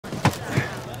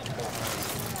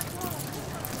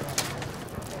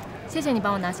谢谢你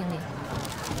帮我拿行李。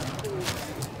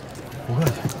不客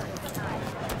气。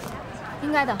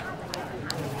应该的。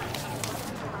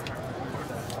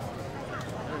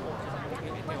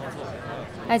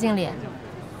艾经理，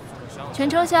全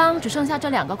车厢只剩下这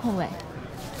2个空位，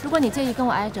如果你介意跟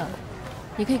我挨着，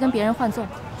也可以跟别人换座。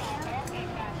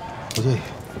不介意。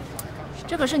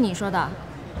这可是你说的，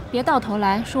别到头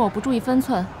来说我不注意分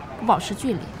寸，不保持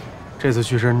距离。这次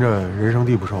去深圳，人生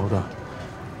地不熟的，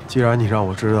既然你让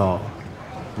我知道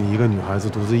你一个女孩子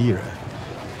独自一人，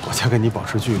我才跟你保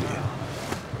持距离，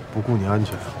不顾你安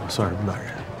全，我算什么男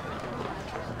人？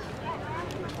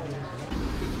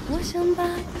我想把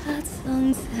它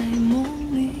藏在梦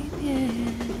里边，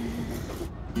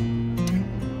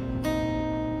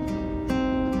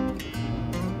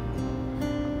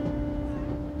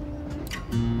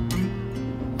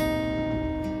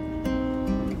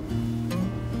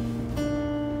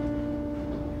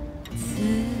此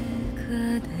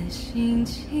刻的心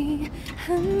情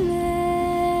很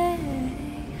美，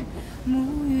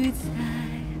沐浴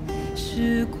在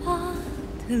时光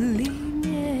的里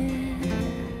面。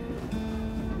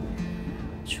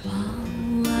窗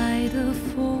外的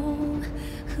风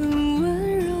很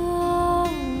温柔，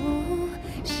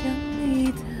像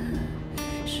你的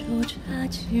手插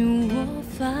进我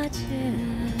发间。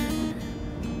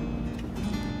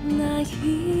那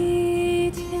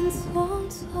一天匆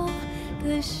匆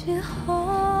的邂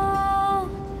逅，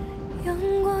阳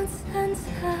光灿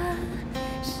灿，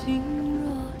心若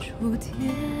触电。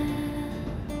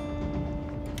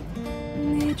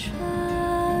你转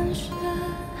身，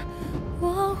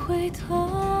我回头，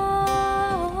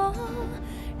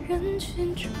人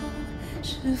群中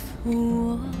是否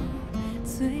我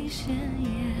最显眼？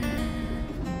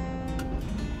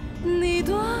你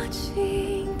多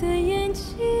情的眼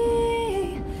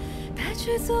睛，它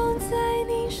却总在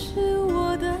凝视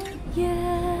我的眼。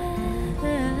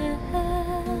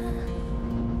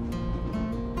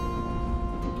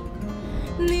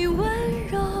你温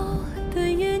柔的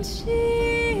眼睛，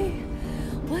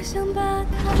我想把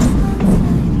它藏在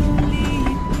梦里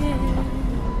边。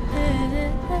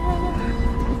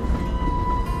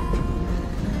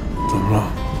怎么了？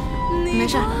没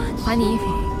事，还你衣服。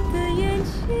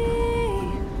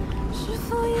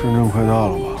深圳快到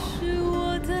了吧？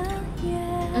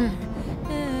嗯。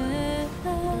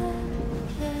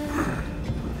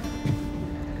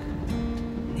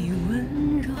你温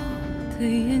柔的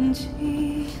眼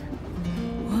睛，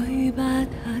我欲把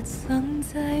它藏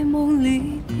在梦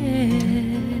里边。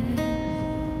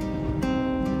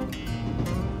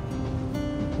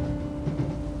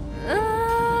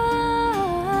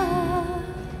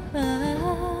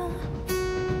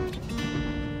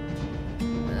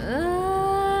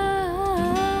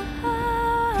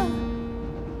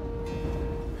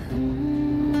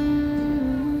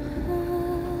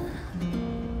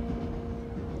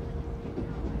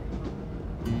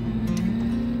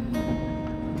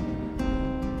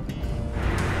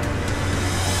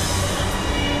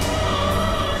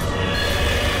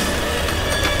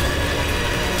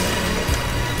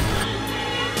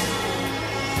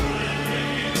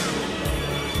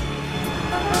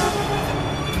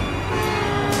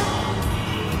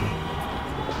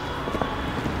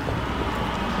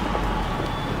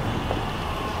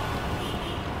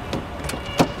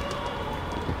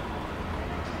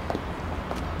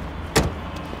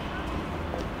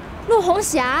陆红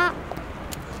霞，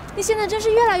你现在真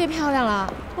是越来越漂亮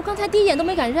了，我刚才第一眼都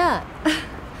没敢认。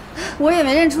我也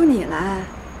没认出你来，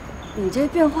你这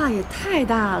变化也太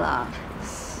大了。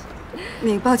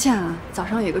那个抱歉啊，早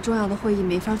上有个重要的会议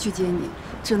没法去接你，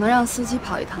只能让司机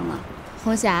跑一趟了。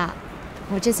红霞，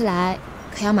我这次来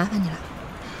可要麻烦你了。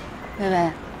薇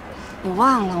薇，你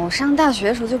忘了我上大学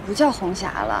的时候就不叫红霞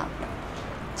了，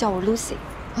叫我 Lucy。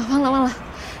啊，忘了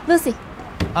 ，Lucy。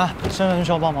啊，身份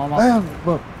需要帮忙吗？哎呀，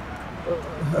不，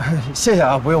谢谢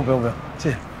啊，不用，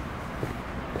谢谢。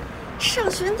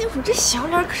上学那会儿这小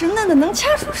脸可是嫩的能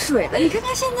掐出水来，你看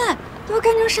看现在都要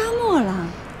干成沙漠了。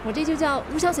我这就叫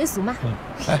入乡随俗嘛。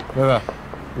哎，薇薇，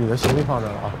你的行李放这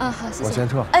了啊。啊，好，谢谢。我先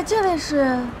撤。哎，这位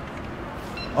是？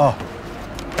哦，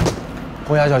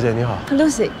红霞小姐你好。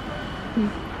Lucy。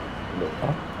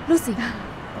Lucy。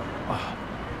啊，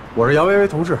我是杨薇薇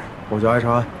同事，我叫艾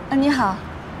长安。啊，你好。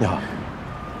你好。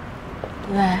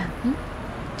喂，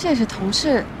这是同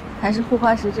事还是互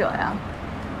换使者呀？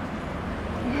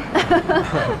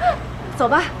走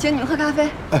吧，请你们喝咖啡。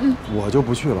哎，我就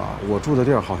不去了，我住的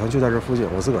地儿好像就在这附近，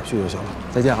我自个儿去就行了。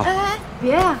再见啊！哎，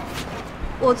别呀！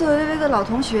我作为薇薇的老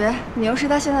同学，你又是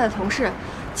她现在的同事，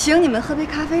请你们喝杯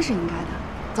咖啡是应该的。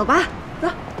走吧，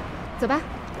走吧。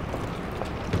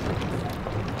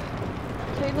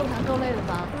这一路上够累的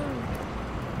吧？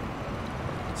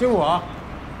辛苦啊！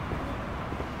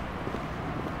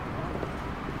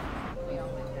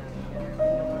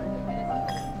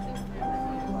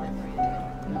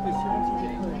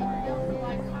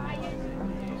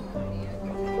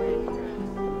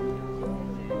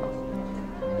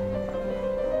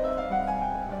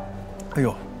哎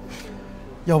呦，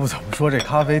要不怎么说这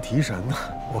咖啡提神呢？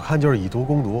我看就是以毒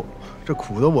攻毒，这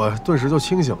苦的我顿时就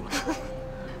清醒了。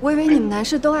我以为你们男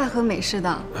士都爱喝美式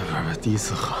的。不，第一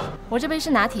次喝。我这杯是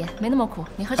拿铁，没那么苦，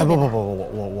你喝这杯。不，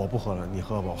我不喝了，你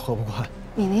喝吧，我喝不惯。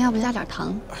你那要不加点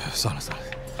糖？哎呀，算了算了。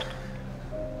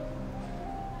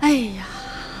哎呀，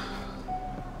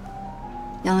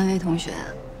杨薇薇同学，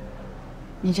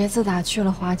你这自打去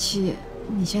了华期，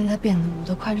你现在变得我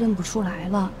都快认不出来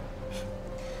了。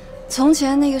从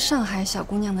前那个上海小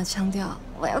姑娘的腔调，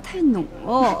我要太浓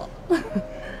了。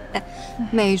哎，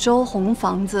每周红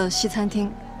房子、西餐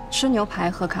厅，吃牛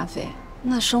排、喝咖啡，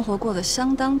那生活过得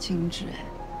相当精致哎。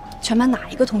全班哪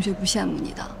一个同学不羡慕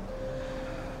你的？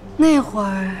那会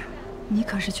儿，你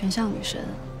可是全校女神。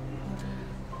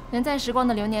人在时光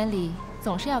的流年里，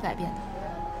总是要改变的。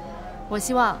我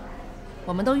希望，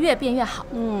我们都越变越好。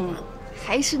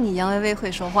还是你杨薇薇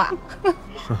会说话。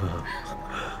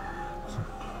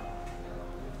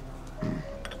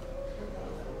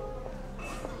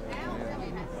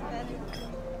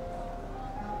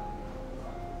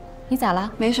你咋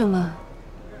了？没什么。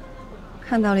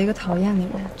看到了一个讨厌的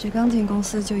人，这刚进公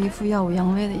司就一副耀武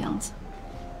扬威的样子。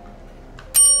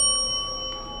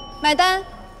买单。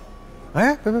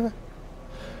哎，别，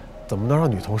怎么能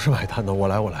让女同事买单呢？我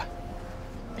来。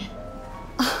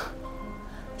啊，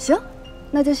行，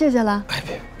那就谢谢了。哎，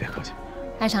别客气。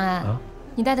艾长安，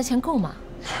你带的钱够吗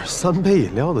？3杯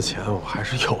饮料的钱我还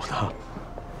是有的。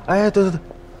哎，对，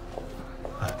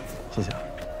哎，谢谢啊。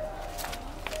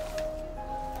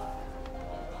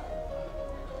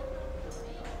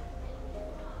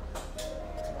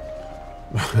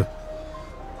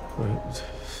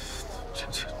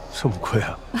这么贵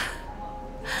啊！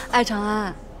艾长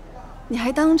安，你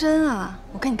还当真啊？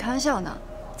我跟你开玩笑呢，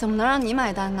怎么能让你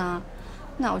买单呢？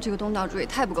那我这个东道主也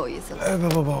太不够意思了。哎，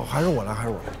不，还是我来。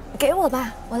给我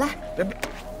吧，我来。别，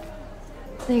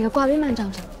那个挂微漫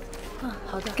账上。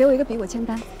好的。给我一个笔，我签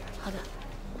单。好的。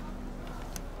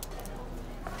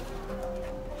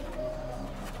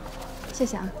谢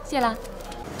谢啊。谢啦。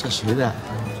这谁的？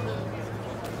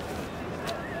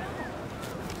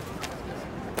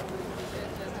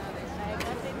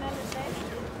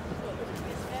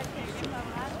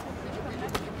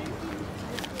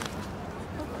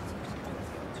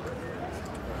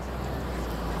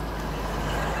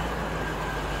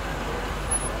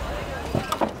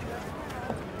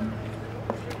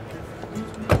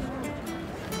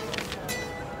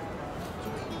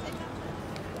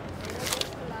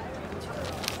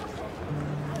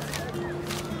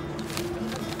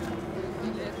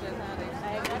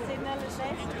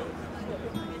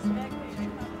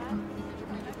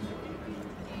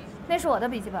那是我的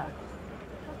笔记本。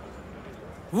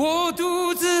我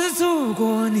独自走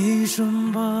过你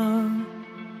身旁，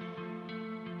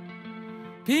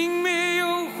并没有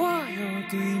话要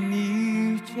对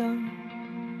你讲。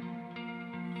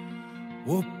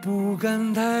我不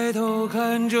敢抬头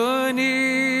看着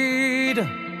你的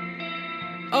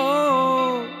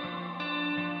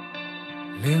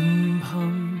脸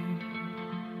庞。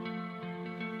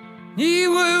你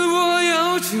问我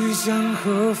要去向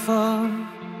何方？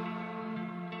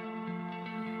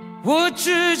我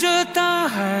指着大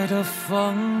海的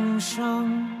方向，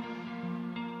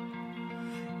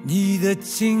你的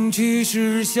情绪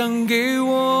是想给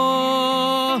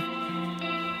我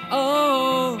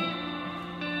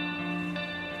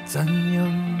怎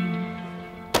样？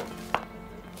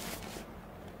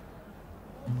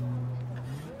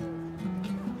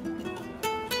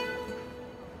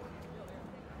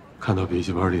看到笔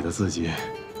记本里的自己，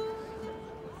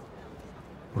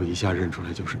我一下认出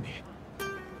来就是你。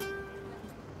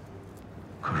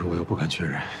可是我又不敢确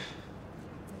认，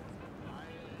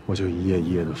我就一页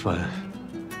一页的翻，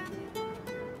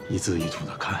一字一图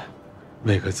的看，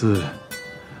每个字、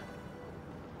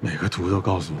每个图都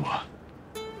告诉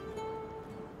我，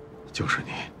就是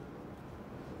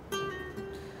你。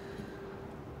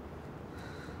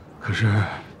可是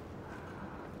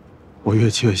我越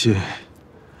确信，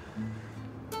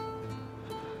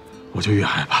我就越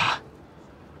害怕，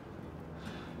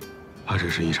怕这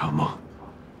是一场梦。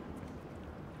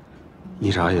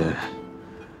一眨眼，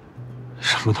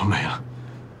什么都没了。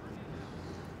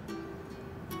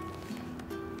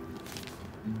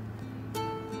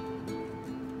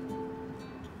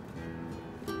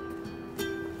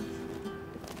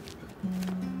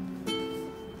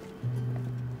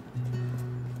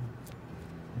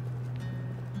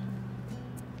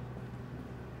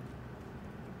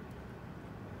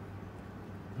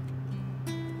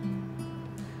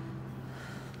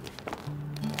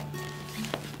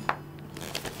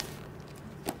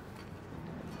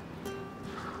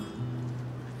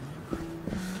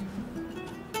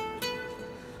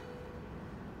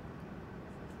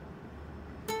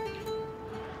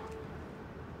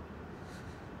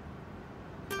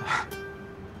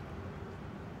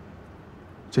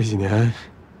这几年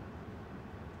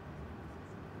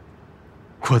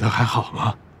过得还好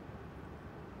吗？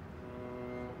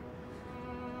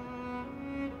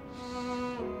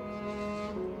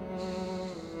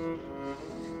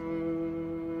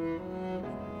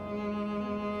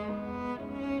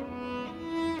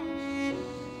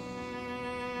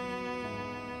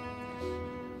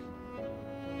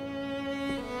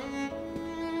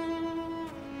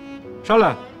上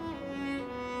来。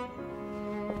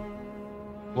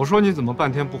我说你怎么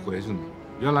半天不回去呢？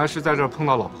原来是在这儿碰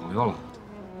到老朋友了。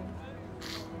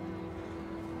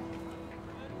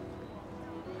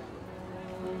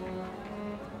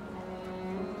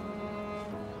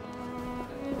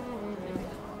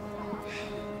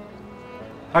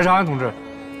白长安同志，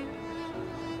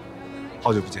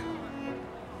好久不见。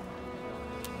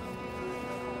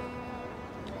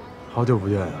好久不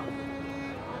见啊！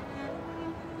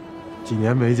几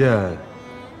年没见，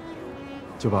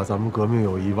就把咱们革命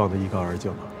友谊忘得一干二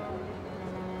净了。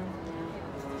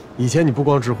以前你不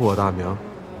光直呼我大名，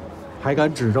还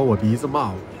敢指着我鼻子骂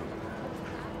我，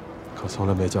可从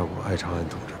来没叫过我艾长安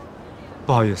同志。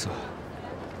不好意思，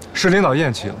是领导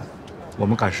厌弃了，我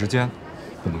们赶时间，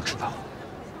不能迟到。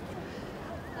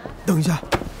等一下。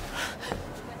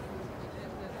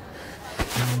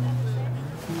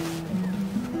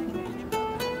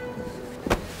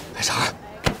白长安，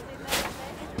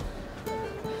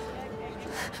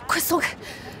快松开！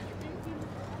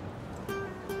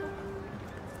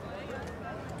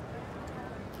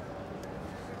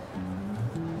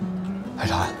白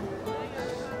长安，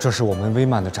这是我们微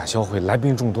漫的展销会，来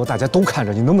宾众多，大家都看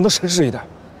着，你能不能绅士一点？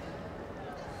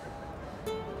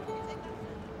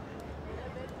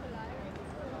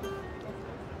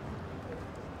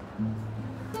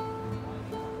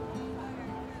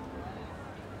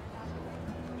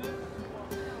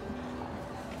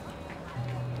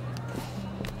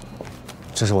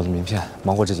这是我的名片，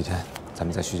忙活这几天，咱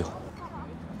们再叙旧。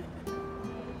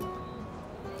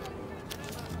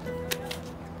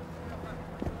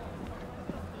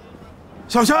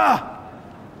小夏，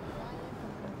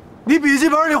你笔记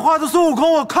本里画的孙悟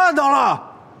空我看到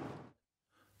了。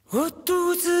我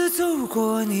独自走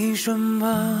过你身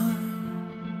旁，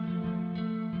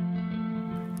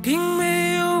并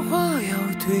没有话要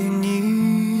对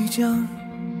你讲。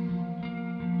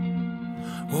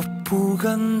我不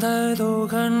敢抬头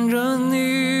看着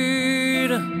你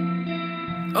的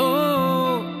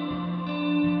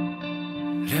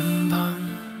脸庞，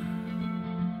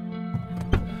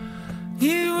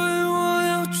你问我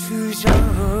要去向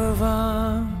何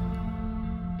方，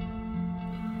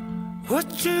我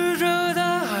指着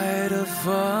大海的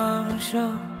方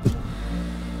向，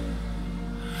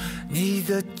你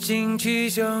的惊奇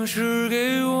像是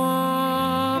给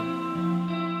我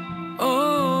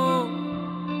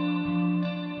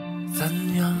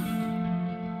怎样？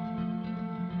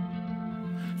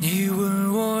你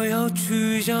问我要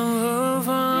去向何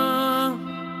方，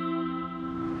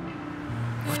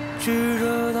我指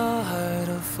着大海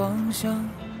的方向。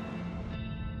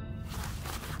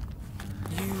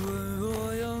你问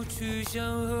我要去向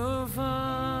何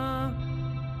方，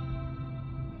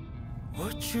我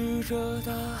指着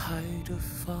大海的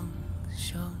方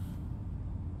向。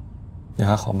你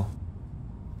还好吗？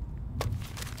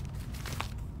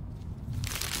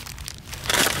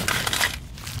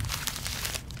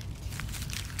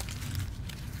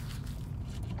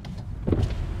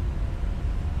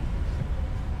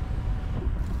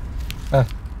哎，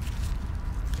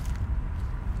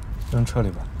扔车里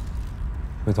吧，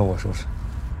回头我收拾。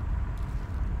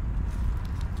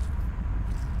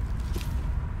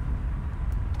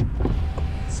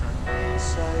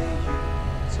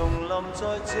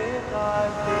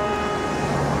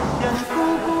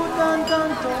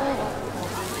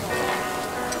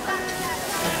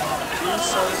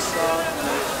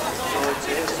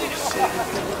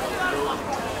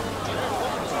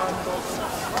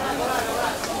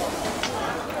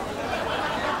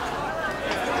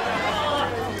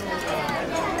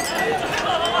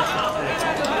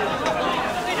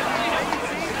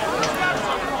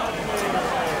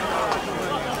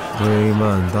微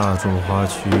漫大众花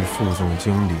区副总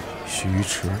经理徐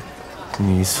迟，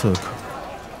女刺客。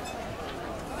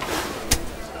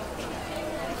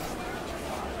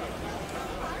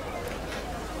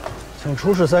请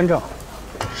出示3证：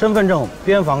身份证、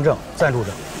边防证、暂住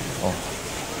证。哦。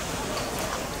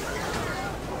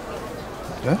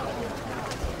哎，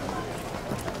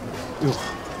哟，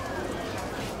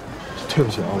对不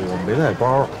起啊，我没带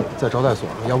包，在招待所，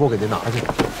要不我给您拿去。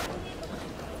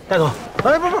带走。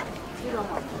哎，不，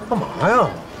干嘛呀？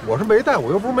我是没带，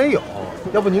我又不是没有。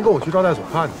要不您跟我去招待所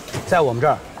看看？在我们这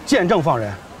儿见证放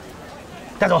人，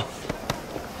带走。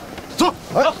走，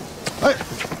来，哎，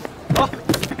好。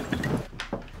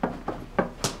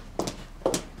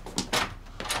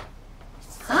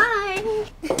嗨，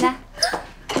来。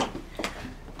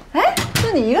哎，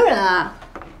就你一个人啊？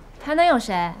还能有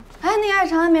谁？哎，那个艾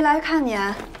长安没来看你。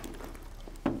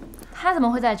他怎么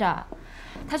会在这儿？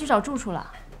他去找住处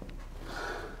了。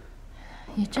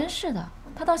也真是的，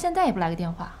他到现在也不来个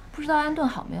电话，不知道安顿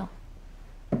好没有。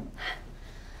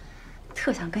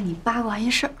特想跟你八卦一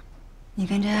事儿，你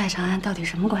跟这艾长安到底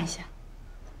什么关系？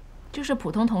就是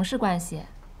普通同事关系。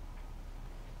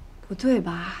不对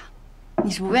吧？你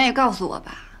是不愿意告诉我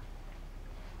吧？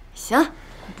行，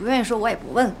你不愿意说，我也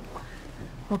不问了。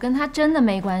我跟他真的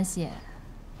没关系，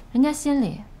人家心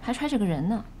里还揣着个人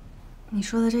呢。你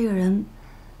说的这个人，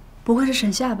不会是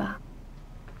沈夏吧？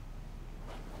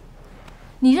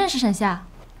你认识沈夏？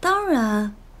当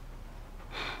然，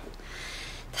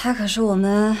他可是我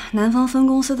们南方分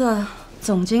公司的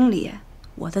总经理，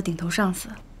我的顶头上司。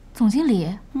总经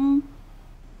理？嗯，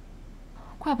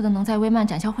怪不得能在微漫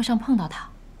展销会上碰到他。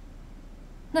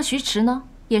那徐迟呢？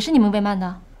也是你们微漫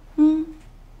的？嗯，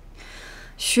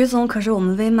徐总可是我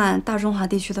们微漫大中华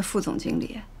地区的副总经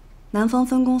理，南方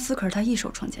分公司可是他一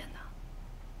手创建的。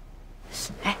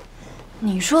哎，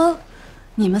你说，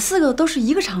你们4个都是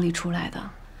一个厂里出来的，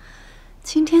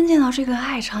今天见到这个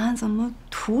艾长安，怎么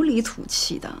土里土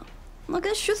气的？那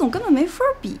跟徐总根本没法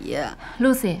比。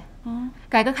Lucy，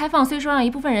改革开放虽说让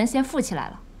一部分人先富起来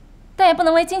了，但也不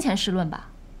能为金钱事论吧。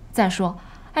再说，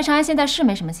艾长安现在是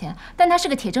没什么钱，但他是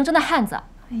个铁铮铮的汉子。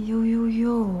哎呦呦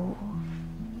呦！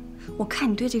我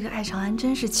看你对这个艾长安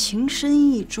真是情深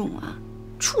意重啊，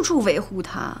处处维护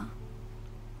他。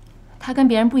他跟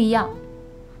别人不一样，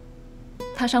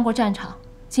他上过战场，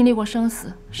经历过生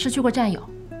死，失去过战友。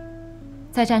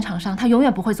在战场上，他永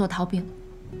远不会做逃兵。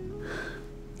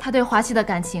他对华西的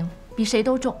感情比谁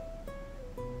都重，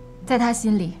在他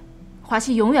心里，华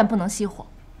西永远不能熄火。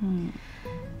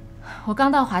我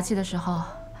刚到华西的时候，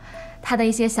他的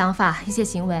一些想法、一些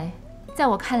行为，在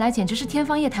我看来简直是天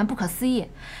方夜谭、不可思议。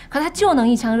可他就能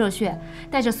一腔热血，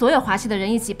带着所有华西的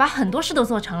人一起，把很多事都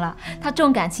做成了。他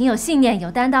重感情、有信念、有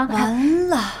担当。完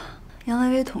了，杨薇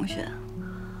薇同学，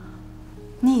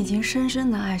你已经深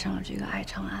深地爱上了这个艾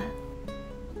长安。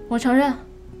我承认，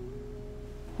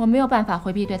我没有办法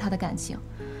回避对他的感情，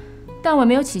但我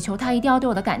没有祈求他一定要对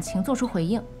我的感情做出回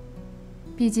应。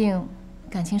毕竟，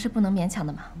感情是不能勉强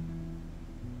的嘛。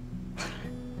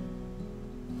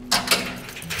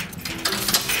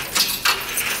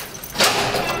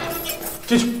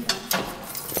进去！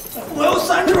我要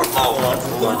3只耗子出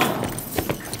去！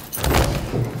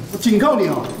我警告你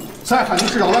啊，再喊一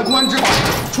次扰乱公安执法，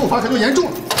处罚可就严重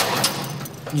了。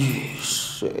你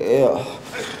谁呀？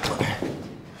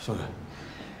兄弟，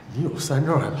你有3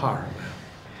证还怕什么呀？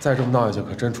再这么闹下去，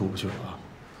可真出不去了。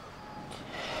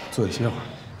坐一歇会儿。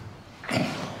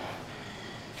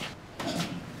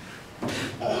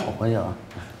我回去了。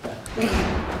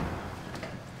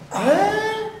哎，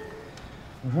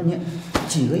我说你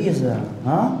几个意思啊？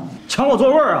啊，抢我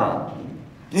座位啊！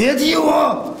别踢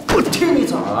我！我踢你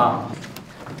咋了？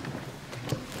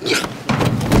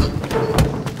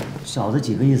小子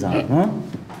几个意思啊？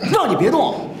让你别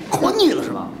动，捆你了是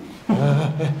吧？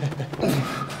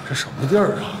这什么地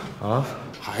儿啊？啊，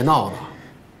还闹呢？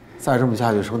再这么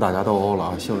下去成打架斗殴了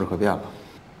啊，性质可变了。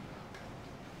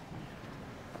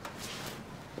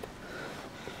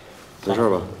没事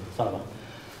吧？算了吧。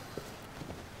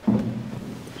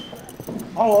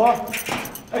帮我，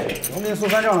哎，农民速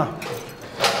3证呢？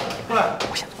过来，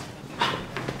我先。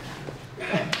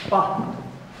爸。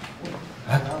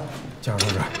哎，建设同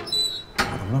志，我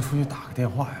能不能出去打个电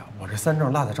话呀？我这3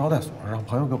证落在招待所，让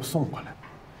朋友给我送过来。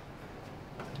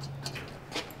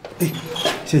哎，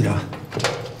谢谢啊。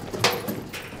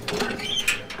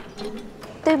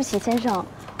对不起，先生，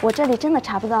我这里真的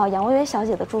查不到杨薇薇小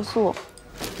姐的住宿。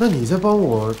那你再帮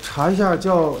我查一下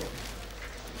叫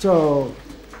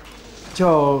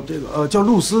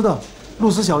露丝的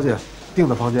露丝小姐订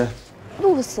的房间。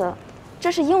露丝，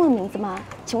这是英文名字吗？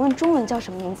请问中文叫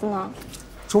什么名字呢？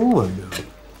中文名？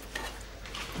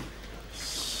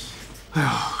哎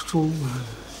呀，中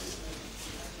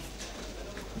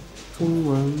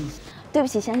文。对不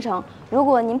起，先生，如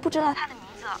果您不知道她的名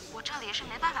字，我这里是没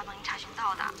办法帮您查询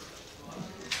到的。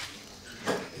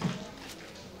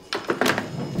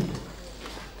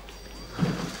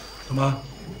怎么？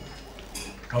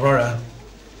找不着人？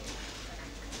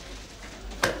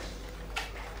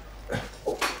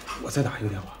我再打一个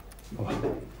电话，好吧？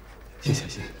谢谢。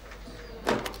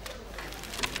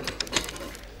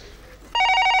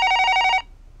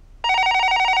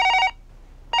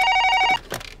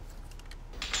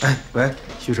哎，喂，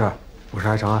徐迟，我是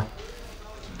艾长安，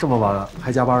这么晚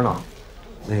还加班呢，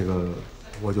那个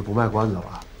我就不卖关子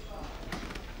了，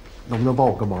能不能帮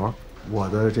我个忙？我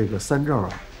的这个3证啊，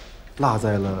落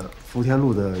在了福田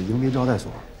路的迎宾招待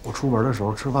所，我出门的时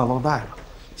候吃饭忘带了，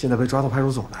现在被抓到派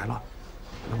出所来了，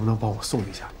能不能帮我送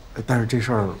一下？但是这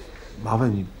事儿，麻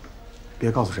烦你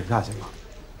别告诉沈夏行吗？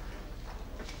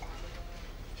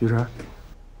徐迟。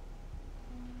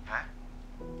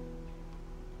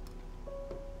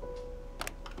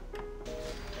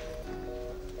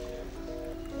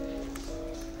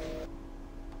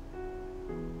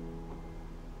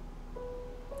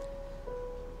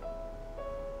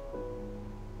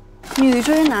 女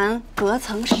追男隔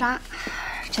层纱，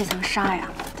这层纱呀，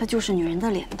它就是女人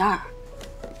的脸蛋儿。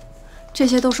这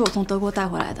些都是我从德国带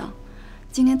回来的，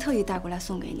今天特意带过来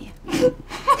送给你。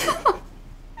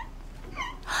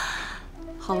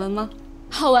好闻吗？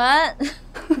好闻。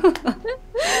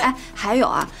哎，还有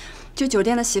啊，这酒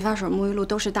店的洗发水、沐浴露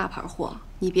都是大牌货，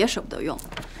你别舍不得用。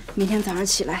明天早上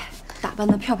起来打扮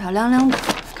得漂漂亮亮的。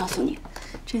告诉你，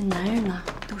这男人呢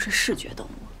都是视觉动物。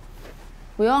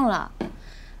不用了。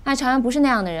 艾长安不是那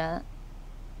样的人，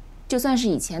就算是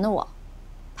以前的我，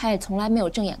他也从来没有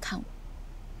正眼看我。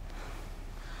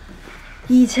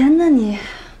以前的你，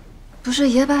不是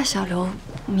也把小刘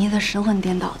迷得神魂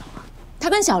颠倒的吗？他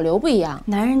跟小刘不一样，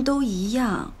男人都一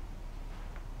样。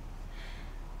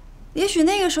也许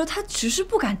那个时候他只是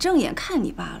不敢正眼看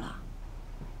你罢了。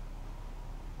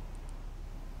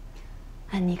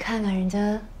哎，你看看人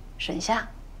家沈夏，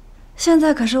现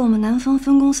在可是我们南方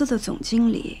分公司的总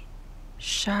经理。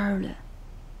 Charlotte，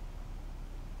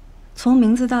 从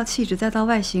名字到气质再到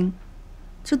外形，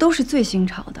这都是最新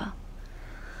潮的。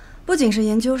不仅是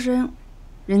研究生，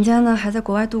人家呢还在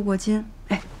国外镀过金。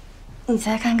哎，你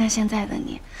再看看现在的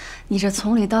你，你这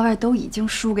从里到外都已经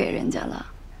输给人家了。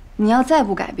你要再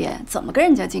不改变，怎么跟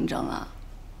人家竞争啊？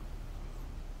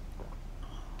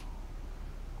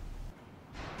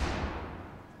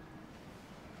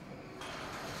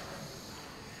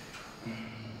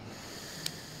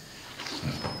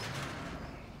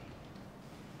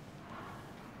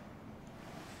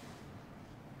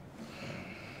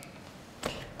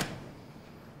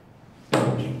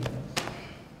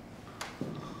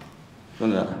兄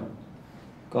弟，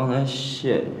刚才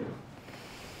谢你。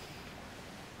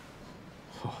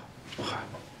嗨，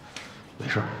没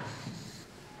事。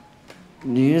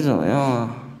你怎么样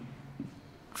啊？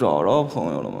找着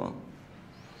朋友了吗？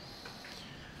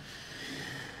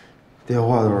电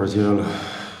话倒是接了，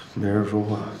没人说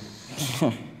话。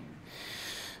哼，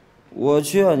我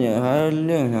劝你还是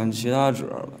另想其他辙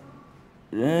吧。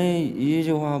人一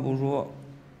句话不说，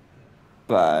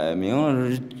摆明了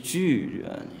是拒绝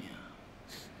你。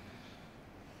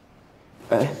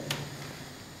 哎，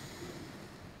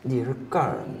你是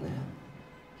干什么的呀？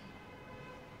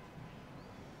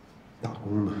打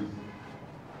工的。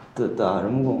打什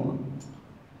么工啊？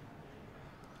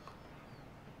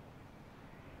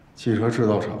汽车制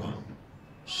造厂。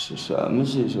是什么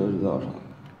汽车制造厂？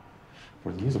不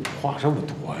是，你怎么话这么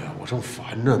多呀？我正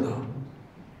烦着呢。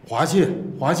华汽，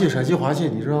陕西华汽，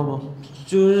你知道吗？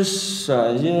就是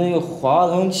陕西那个华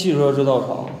腾汽车制造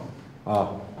厂。啊。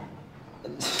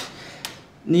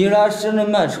 你来深圳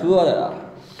卖车的呀？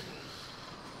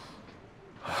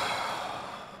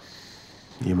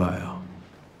你买啊？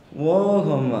我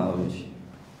可买不起，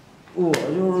我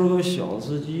就是个小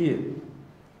司机。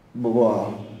不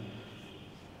过，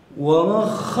我们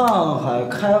瀚海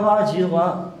开发集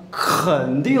团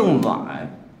肯定买。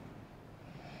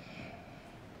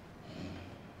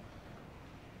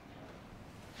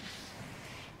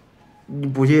你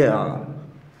不信啊？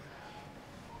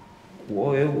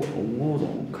 我给我们吴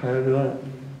总开车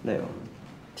那个，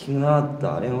听他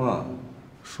打电话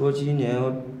说今年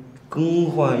要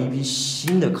更换一批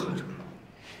新的卡车。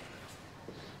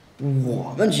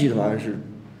我们集团是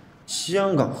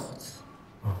香港合资，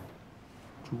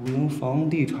主营房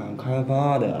地产开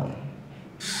发的，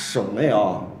省内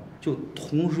啊就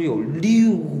同时有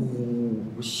6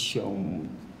个项目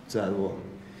在做。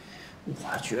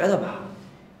我觉得吧。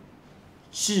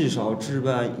 至少置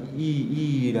办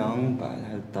100-200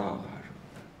台大卡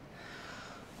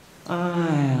车。哎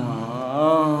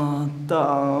呀，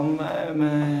大妹妹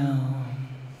呀！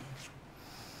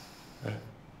哎，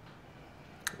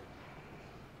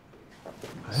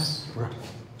不是，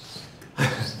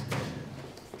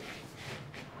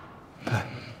哎，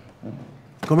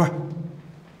哥们儿，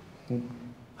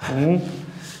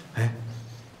哎，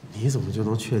你怎么就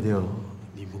能确定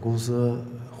你们公司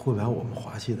会买我们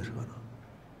华汽的车呢？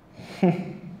 哼，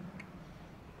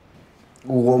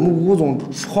我们吴总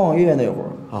创业那会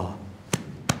儿啊，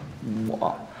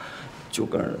我就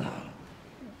跟着他了。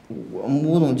我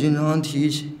吴总经常提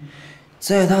起，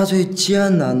在他最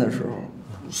艰难的时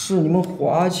候，是你们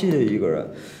华气的一个人，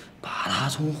把他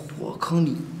从火坑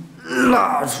里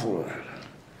拉出来了。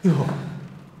哟，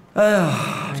哎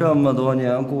呀，这么多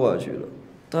年过去了，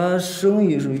他生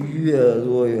意是越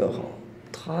做越好，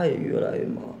他也越来越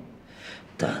忙，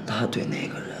但他对那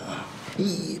个人啊，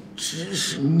一直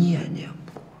是念念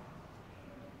不忘。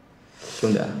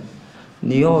兄弟，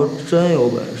你要真有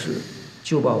本事，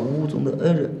就把吴总的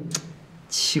恩人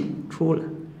请出来，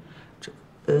这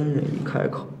恩人一开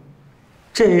口，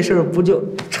这事儿不就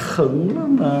成了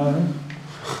吗？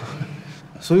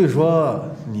所以说，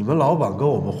你们老板跟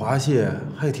我们华谢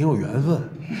还挺有缘分。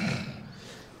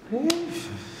哎，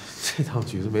这趟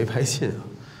局子没拍尽啊！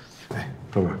哎，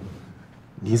哥们儿，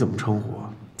你怎么称呼啊？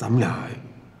咱们俩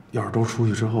要是都出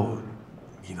去之后，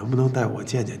你能不能带我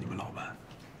见见你们老板？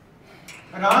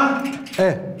班长，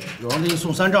哎，有人给你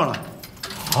送3证了。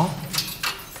啊？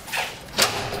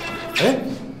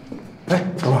哎，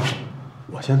哥们儿，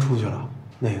我先出去了。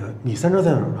那个，你3证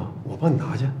在哪儿呢？我帮你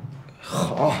拿去。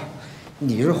好，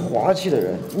你是华气的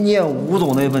人，念吴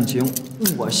总那份情，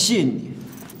我信你。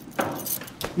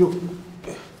哟，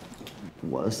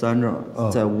我的3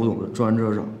证在吴总的专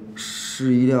车上，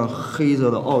是一辆黑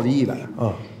色的奥迪100。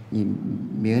你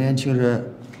明天清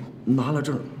晨拿了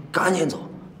证，赶紧走，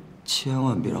千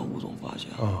万别让吴总发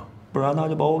现啊，不然他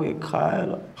就把我给开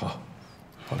了。好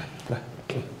嘞，来。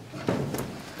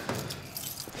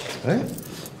哎，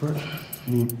不是，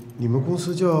你们公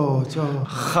司叫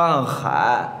瀚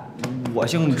海，我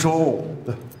姓周。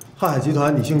对，瀚海集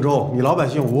团，你姓周，你老板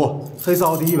姓吴，黑色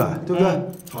奥迪100，对不对？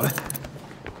好嘞，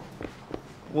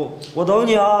我等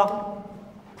你啊。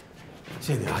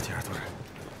谢谢你啊，杰儿同志。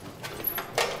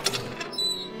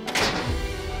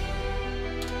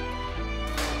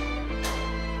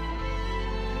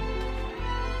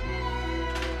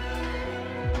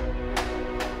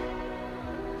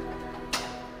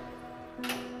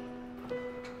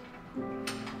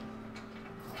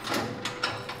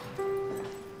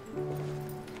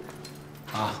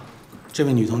这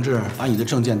位女同志把你的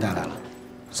证件带来了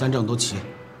，3证都齐，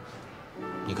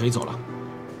你可以走了。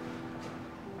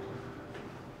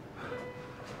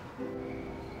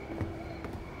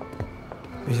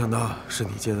没想到是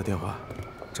你接的电话，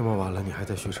这么晚了你还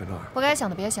在徐池那儿。不该想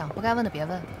的别想，不该问的别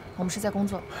问，我们是在工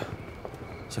作。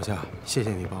小夏，谢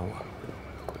谢你帮我。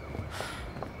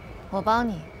我帮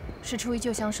你是出于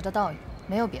旧相识的道义，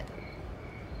没有别的。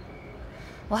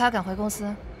我还要赶回公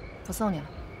司，不送你了。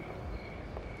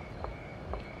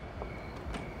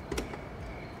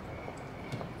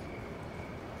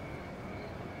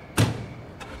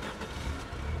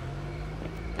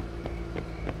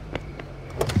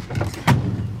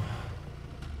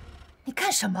你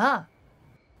干什么？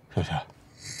小夏，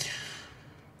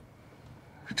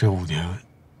这5年，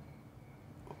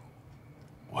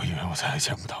我以为我再也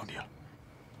见不到你了。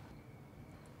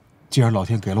既然老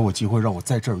天给了我机会让我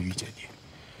在这儿遇见你，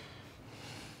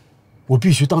我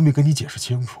必须当面跟你解释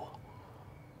清楚。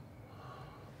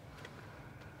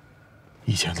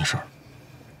以前的事儿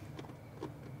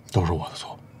都是我的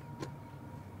错，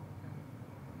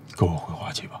跟我回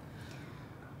华企吧。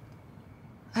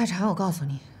爱禅，我告诉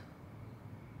你，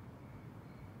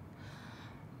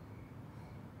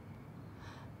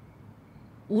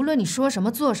无论你说什么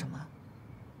做什么，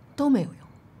都没有用。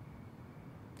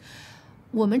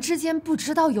我们之间不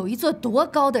知道有一座多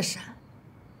高的山，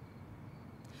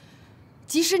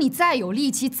即使你再有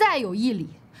力气，再有毅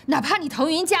力，哪怕你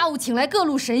腾云驾雾请来各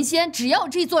路神仙，只要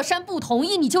这座山不同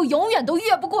意，你就永远都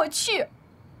越不过去。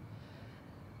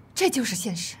这就是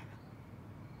现实，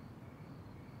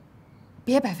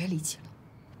别白费力气了。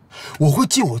我会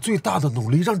尽我最大的努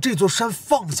力，让这座山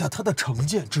放下他的成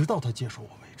见，直到他接受我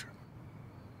为止。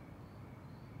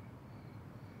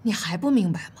你还不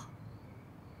明白吗？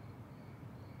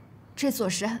这座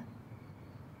山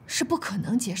是不可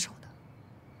能接受的。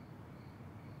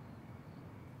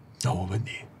那我问你，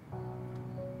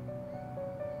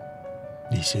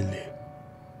你心里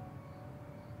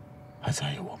还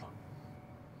在意我吗？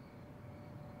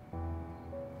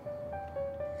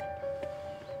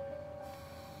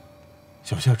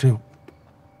小夏，这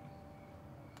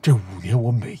5年，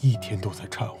我每一天都在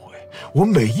忏悔，我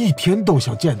每一天都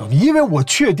想见到你，因为我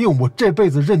确定我这辈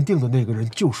子认定的那个人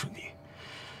就是你。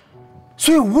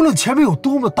所以，无论前面有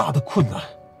多么大的困难，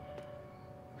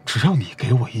只要你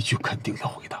给我一句肯定的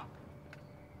回答，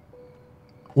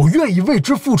我愿意为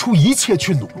之付出一切，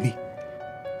去努力。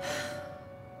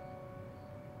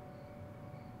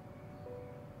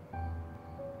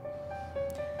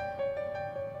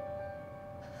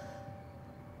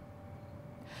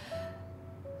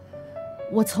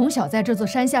我从小在这座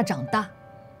山下长大，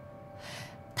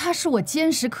它是我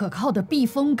坚实可靠的避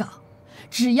风港。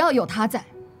只要有它在，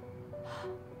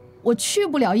我去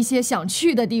不了一些想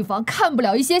去的地方，看不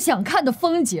了一些想看的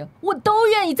风景，我都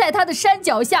愿意在它的山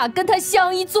脚下跟它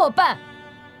相依作伴。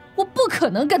我不可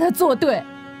能跟它作对，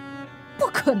不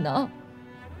可能。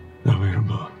那为什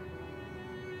么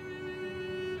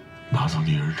拿走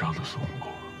你人上的孙悟空？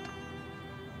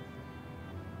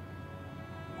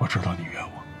我知道你怨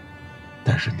我，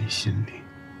但是你心里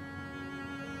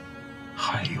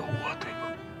还有我，对吗？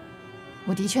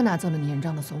我的确拿走了你人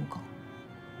杖的孙悟空，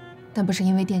但不是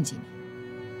因为惦记你。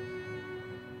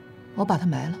我把他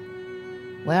埋了，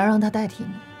我要让他代替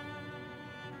你，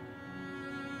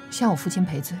向我父亲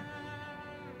赔罪。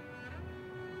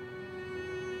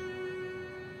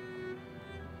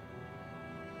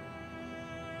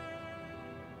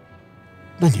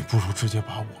那你不如直接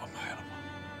把我埋了吧。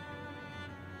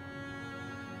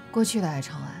过去的爱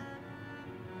长安，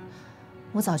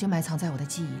我早就埋藏在我的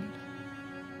记忆里了。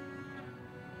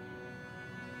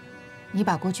你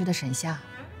把过去的沈夏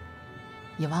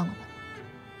也忘了吧。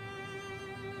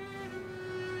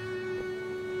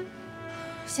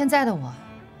现在的我，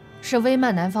是威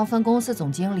曼南方分公司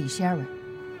总经理 Sharon。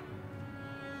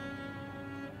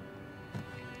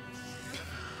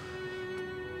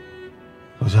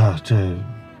老夏，这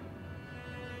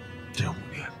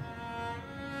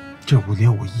5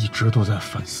年我一直都在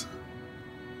反思，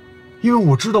因为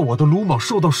我知道我的鲁莽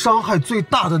受到伤害最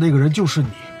大的那个人就是你。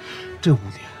这5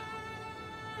年，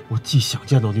我既想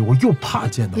见到你，我又怕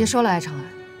见到你。别说了，爱长安，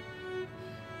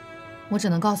我只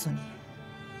能告诉你，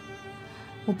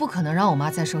我不可能让我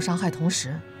妈再受伤害，同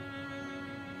时，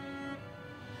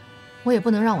我也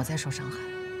不能让我再受伤害。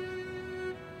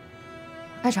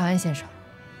爱长安先生，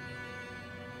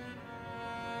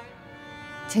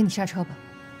请你下车吧。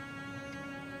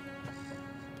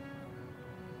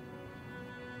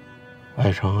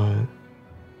爱长安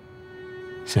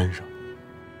先生，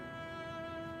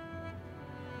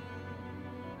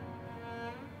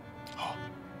好，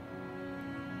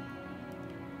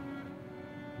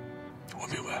我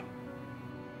明白了。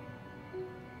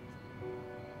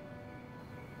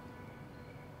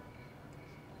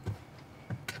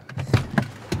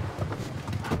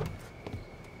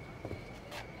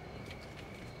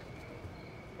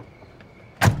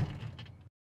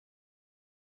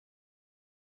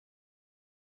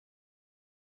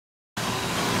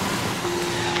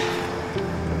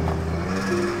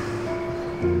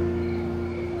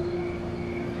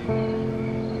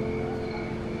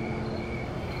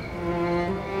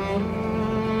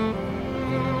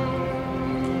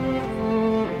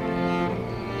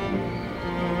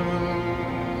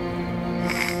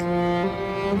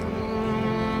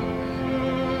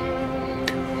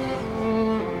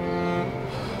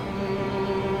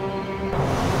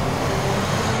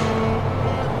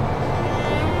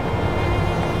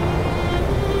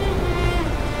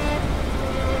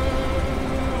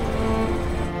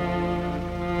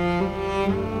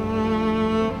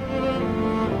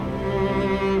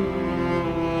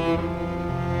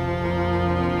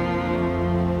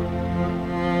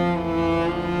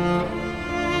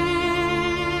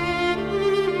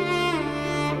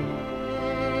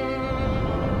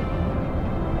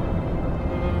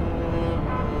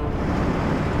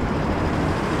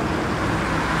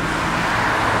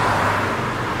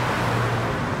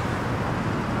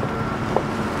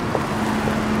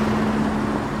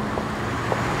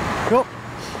哟，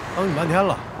等你半天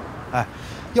了。哎，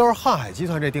要是瀚海集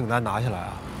团这订单拿下来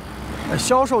啊，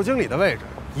销售经理的位置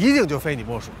一定就非你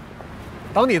莫属。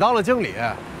等你当了经理，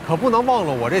可不能忘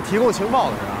了我这提供情报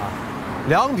的人啊！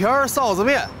凉皮儿、臊子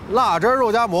面、辣汁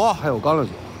肉夹馍，还有高粱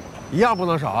酒，一样不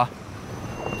能少啊！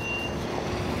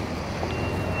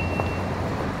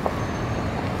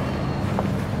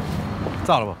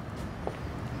到了吗？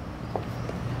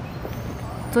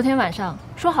昨天晚上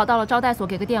说好到了招待所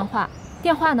给个电话，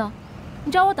电话呢？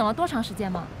你知道我等了多长时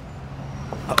间吗？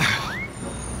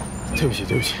对不起，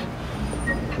对不起，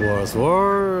我昨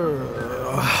儿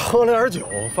喝了点酒，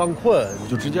犯困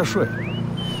就直接睡了。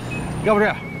要不这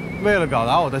样，为了表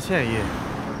达我的歉意，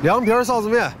凉皮、臊子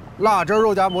面、辣汁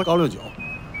肉夹馍、高粱酒，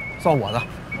算我的。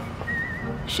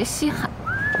谁稀罕？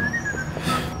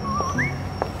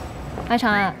艾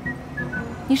长安，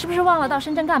你是不是忘了到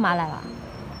深圳干嘛来了？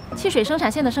汽水生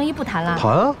产线的生意不谈了？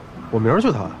谈啊，我明儿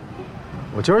去谈。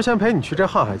我今儿先陪你去这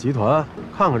瀚海集团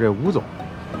看看这吴总，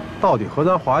到底和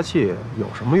咱华汽有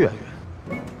什么渊源。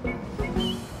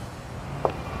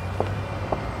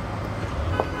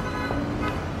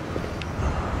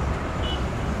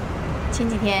前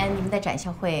几天你们的展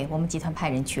销会，我们集团派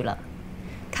人去了，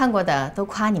看过的都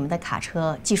夸你们的卡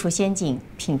车技术先进，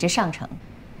品质上乘。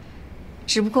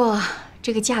只不过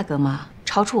这个价格嘛，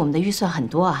超出我们的预算很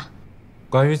多啊。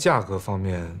关于价格方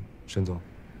面，沈总，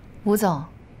吴总，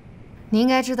你应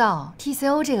该知道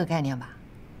TCO 这个概念吧？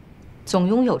总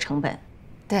拥有成本。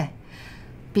对，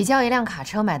比较一辆卡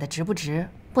车买的值不值，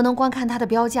不能光看它的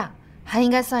标价，还应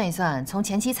该算一算从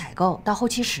前期采购到后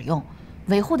期使用、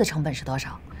维护的成本是多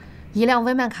少。一辆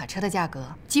威曼卡车的价格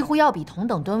几乎要比同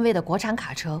等吨位的国产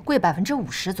卡车贵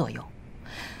50%左右。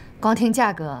光听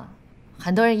价格，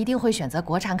很多人一定会选择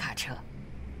国产卡车，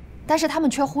但是他们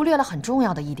却忽略了很重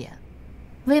要的一点：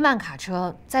威曼卡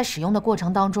车在使用的过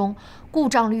程当中，故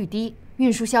障率低，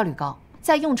运输效率高，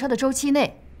在用车的周期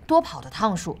内多跑的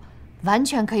趟数，完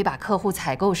全可以把客户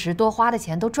采购时多花的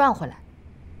钱都赚回来。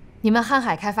你们瀚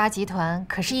海开发集团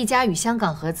可是一家与香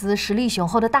港合资、实力雄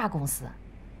厚的大公司。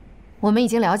我们已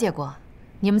经了解过，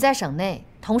你们在省内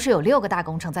同时有6个大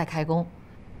工程在开工。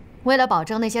为了保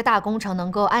证那些大工程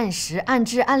能够按时、按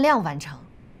质、按量完成，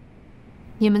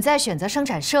你们在选择生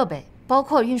产设备，包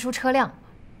括运输车辆，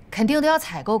肯定都要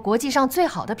采购国际上最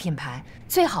好的品牌、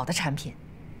最好的产品。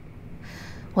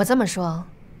我这么说，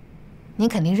您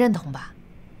肯定认同吧？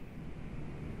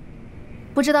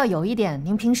不知道有一点，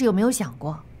您平时有没有想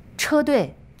过，车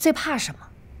队最怕什么？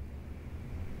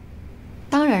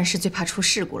当然是最怕出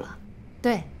事故了。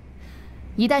对，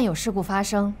一旦有事故发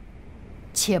生，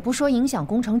且不说影响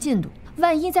工程进度，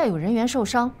万一再有人员受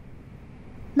伤，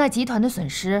那集团的损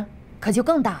失可就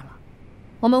更大了。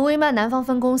我们威曼南方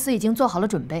分公司已经做好了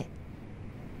准备，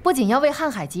不仅要为瀚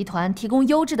海集团提供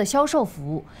优质的销售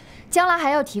服务，将来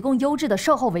还要提供优质的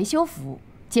售后维修服务，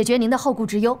解决您的后顾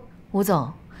之忧。吴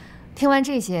总，听完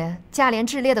这些，价廉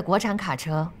质劣的国产卡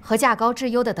车和价高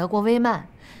质优的德国威曼，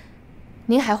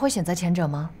您还会选择前者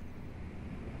吗？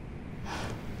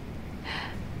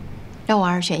让我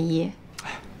2选1，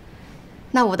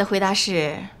那我的回答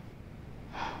是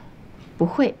不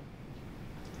会。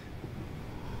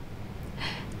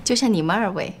就像你们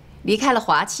2位离开了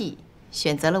华汽，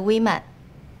选择了威曼。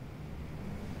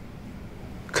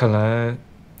看来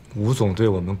吴总对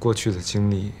我们过去的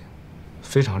经历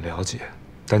非常了解，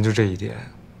但就这一点，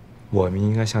我们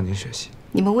应该向您学习。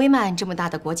你们威曼这么大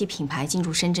的国际品牌进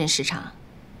驻深圳市场，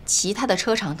其他的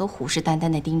车厂都虎视眈眈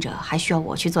地盯着，还需要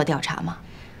我去做调查吗？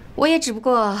我也只不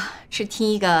过是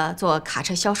听一个做卡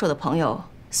车销售的朋友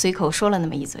随口说了那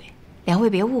么一嘴。2位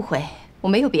别误会，我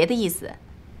没有别的意思，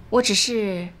我只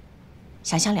是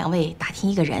想向2位打听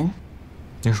一个人。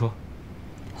您说。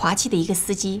华汽的一个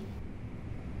司机。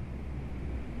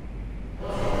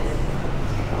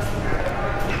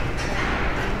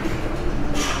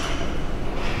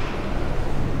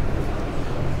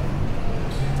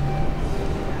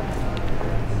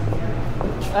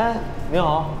哎，你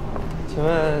好，请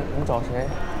问你找谁？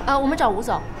我们找吴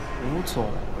总。吴总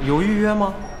有预约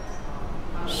吗？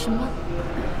什么？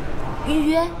预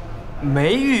约？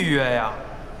没预约呀，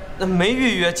那没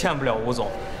预约见不了吴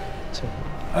总。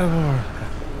哎，不，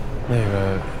那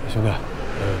个兄弟，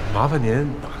麻烦您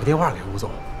打个电话给吴总，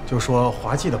就说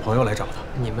华汽的朋友来找他。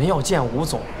你们要见吴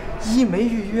总，1没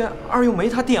预约，2又没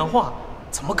他电话，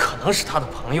怎么可能是他的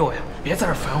朋友呀？别在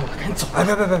这烦我了，赶紧走。哎，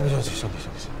别，兄弟，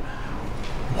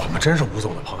我们真是吴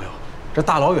总的朋友，这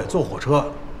大老远坐火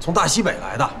车从大西北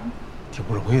来的，挺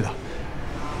不容易的。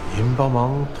您帮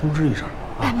忙通知一声。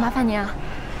哎，麻烦您啊。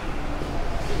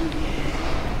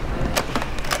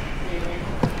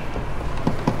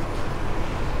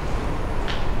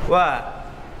喂，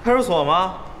派出所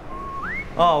吗？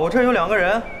啊，我这有2个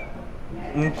人，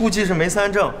估计是没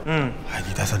3证。哎，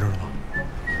你带3证了吗？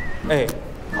哎，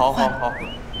好，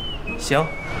行，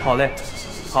好嘞，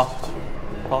好。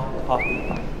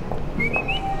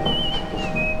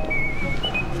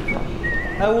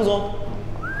哎，吴总。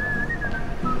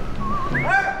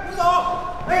哎，吴总，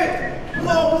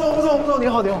吴总，你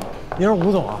好，您是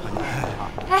吴总啊？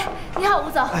哎，你好，吴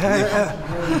总。哎，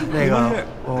那个，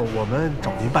我们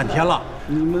找您半天了。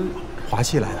你们华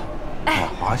汽来的？哎，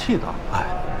华汽的。哎，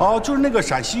哦，就是那个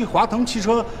陕西华腾汽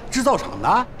车制造厂的。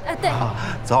哎，对。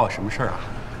找我什么事儿啊？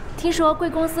听说贵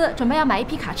公司准备要买一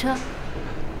批卡车。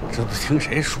这不听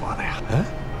谁说的呀？哎，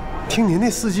听您那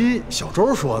司机小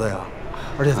周说的呀。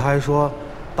而且他还说，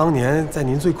当年在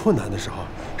您最困难的时候，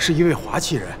是一位华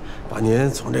汽人把您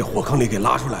从这火坑里给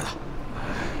拉出来的。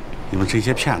你们这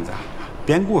些骗子啊，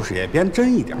编故事也编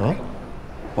真一点。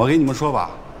我给你们说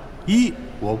吧，1，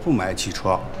我不买汽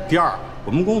车；第2，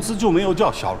我们公司就没有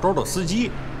叫小周的司机；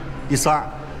第3，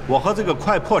我和这个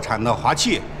快破产的华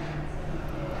汽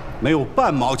没有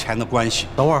半毛钱的关系。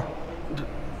等会儿，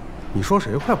你说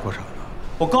谁快破产了？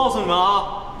我告诉你们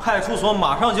啊，派出所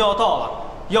马上就要到了，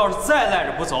要是再赖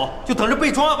着不走，就等着被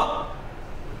抓吧。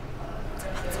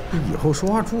以后说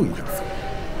话注意点。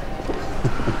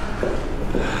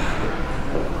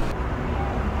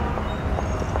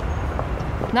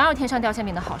哪有天上掉馅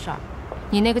饼的好事儿？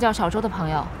你那个叫小周的朋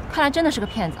友，看来真的是个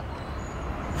骗子。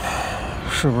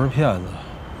是不是骗子？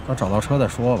等找到车再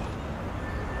说吧。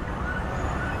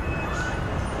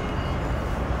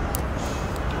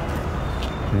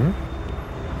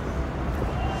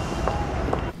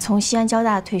从西安交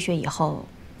大退学以后，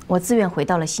我自愿回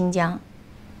到了新疆，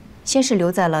先是留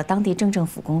在了当地镇政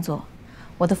府工作。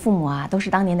我的父母啊都是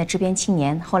当年的支边青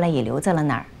年，后来也留在了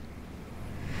那儿。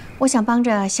我想帮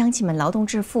着乡亲们劳动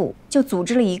致富，就组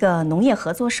织了一个农业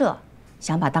合作社，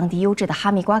想把当地优质的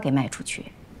哈密瓜给卖出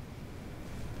去。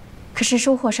可是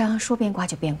收货商说变卦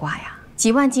就变卦呀，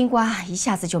几万斤瓜一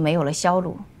下子就没有了销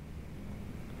路。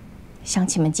乡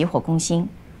亲们急火攻心，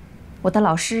我的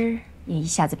老师也一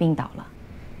下子病倒了。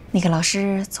那个老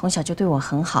师从小就对我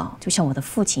很好，就像我的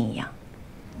父亲一样。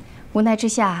无奈之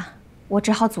下，我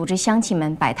只好组织乡亲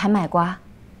们摆摊卖瓜，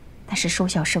但是收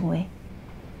效甚微。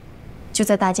就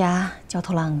在大家焦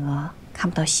头烂额、看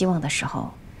不到希望的时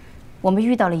候，我们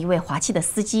遇到了一位滑稽的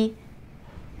司机。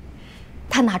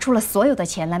他拿出了所有的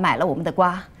钱来买了我们的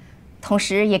瓜，同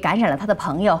时也感染了他的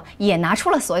朋友，也拿出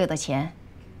了所有的钱。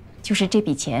就是这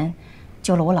笔钱，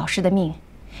救了我老师的命，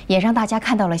也让大家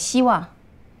看到了希望。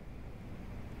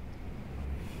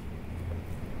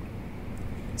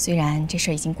虽然这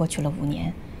事儿已经过去了5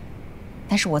年，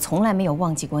但是我从来没有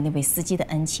忘记过那位司机的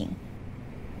恩情。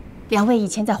2位以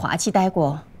前在华企待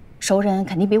过，熟人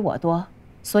肯定比我多，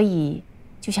所以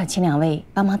就想请2位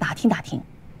帮忙打听打听。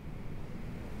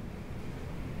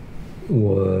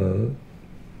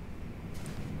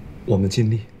我们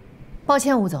尽力。抱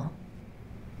歉，吴总，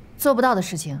做不到的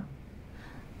事情，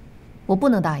我不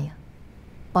能答应，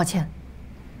抱歉。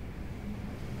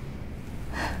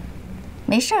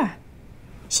没事儿，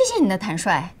谢谢你的坦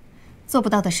率。做不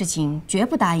到的事情绝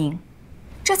不答应，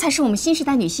这才是我们新时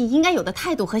代女性应该有的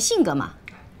态度和性格嘛。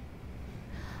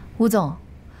吴总，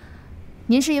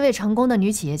您是一位成功的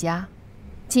女企业家，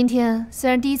今天虽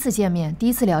然第一次见面，第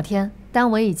一次聊天，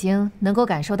但我已经能够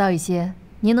感受到一些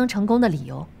您能成功的理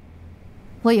由。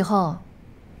我以后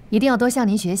一定要多向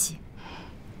您学习。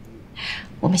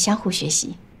我们相互学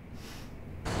习。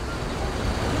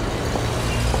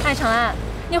艾长安，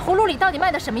你葫芦里到底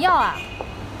卖的什么药啊？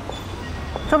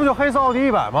这不就黑色奥迪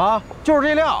100吗？就是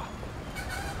这辆。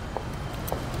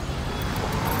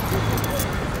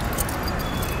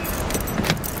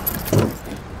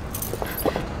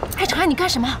艾长安，你干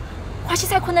什么？华西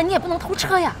再困难，你也不能偷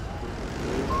车呀！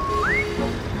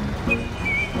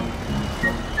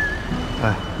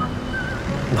哎，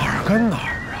哪儿跟哪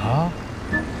儿啊？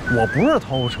我不是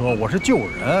偷车，我是救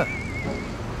人。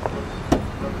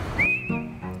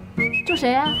救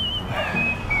谁呀？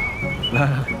来。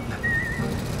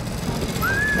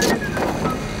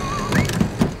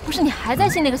不是你还在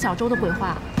信那个小周的鬼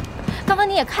话？刚刚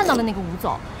你也看到了那个吴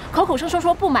总，口口声声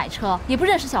说不买车，也不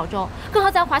认识小周，更和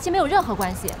咱华西没有任何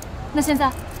关系。那现在，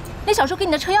连小周给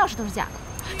你的车钥匙都是假的，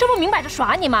这不明摆着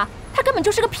耍你吗？他根本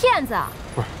就是个骗子啊！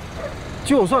不是，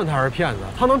就算他是骗子，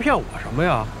他能骗我什么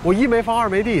呀？我1没房2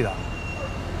没地的。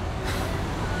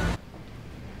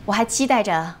我还期待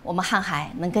着我们瀚海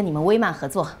能跟你们微漫合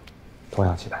作。同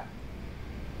样期待。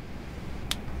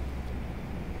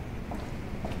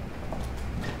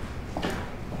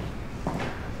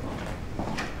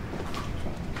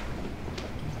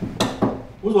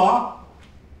吴总，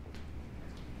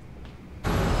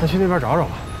再去那边找找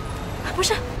吧。不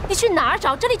是，你去哪儿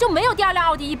找？这里就没有第2辆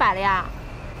奥迪100了呀！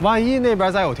万一那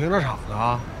边再有停车场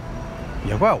呢？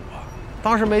也怪我，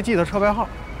当时没记得车牌号。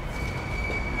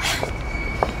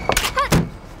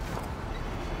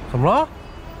怎么了？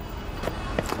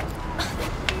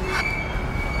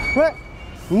喂，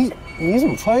你怎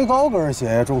么穿一高跟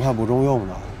鞋，中看不中用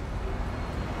呢？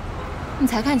你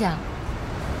才看见啊？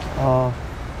啊。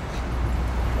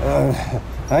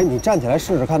哎，你站起来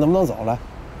试试看能不能走。来，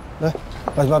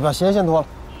把鞋先脱了。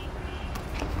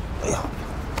哎呀，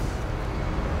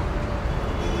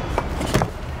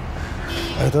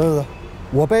哎，得，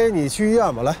我背你去医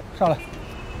院吧。来，上来。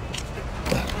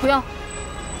不用。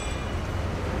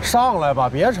上来吧，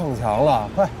别逞强了，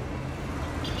快。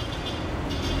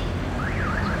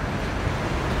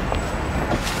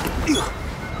哎呦，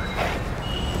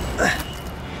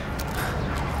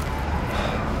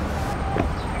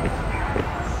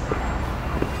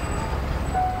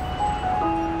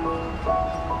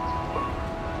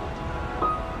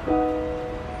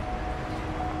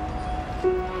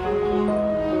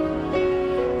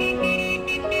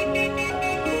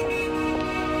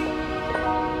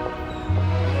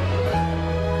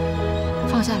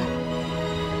放下来。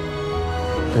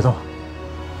别动。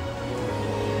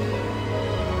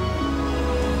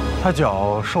他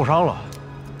脚受伤了。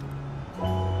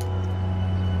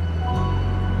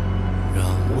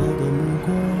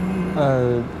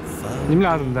你们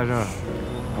俩怎么在这儿？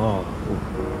哦，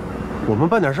我们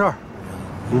办点事儿，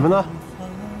你们呢？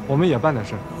我们也办点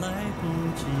事儿。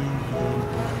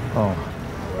哦，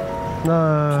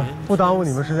那不耽误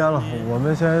你们时间了，我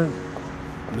们先。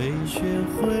没学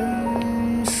会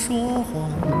说谎，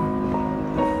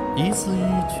一字一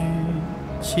句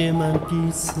写满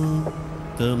彼此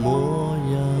的模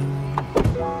样。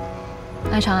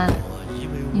艾长安，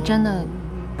你真的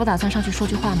不打算上去说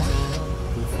句话吗？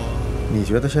你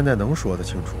觉得现在能说得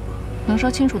清楚吗？能说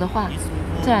清楚的话，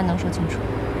自然能说清楚。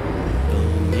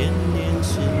年年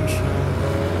身上，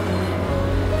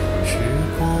时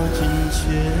过境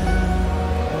迁，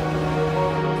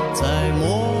在蓦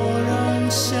然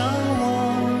相望，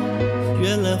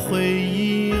原来回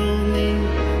忆有你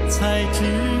才值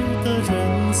得珍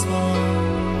藏。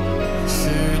时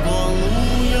光无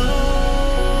忧，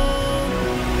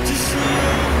只是有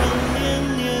人念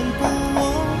念不忘，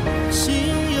心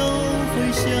有回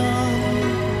响，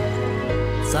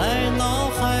在脑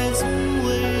海从未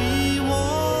遗忘。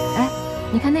哎，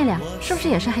你看那俩是不是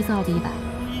也是黑色奥迪100？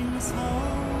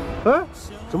哎，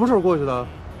什么时候过去的？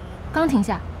刚停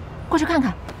下，过去看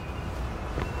看。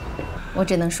我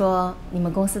只能说，你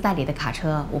们公司代理的卡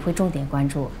车我会重点关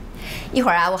注。一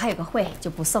会儿啊，我还有个会，就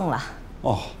不送了。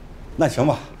哦，那行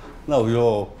吧，那我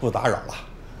就不打扰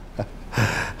了。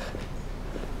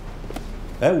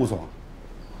哎，吴总，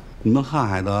你们瀚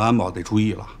海的安保得注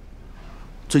意了，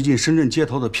最近深圳街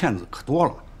头的骗子可多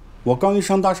了。我刚一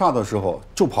上大厦的时候，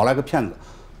就跑来个骗子，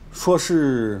说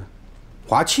是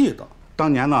滑气的。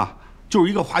当年呢，就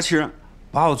是一个滑气人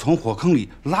把我从火坑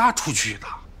里拉出去的。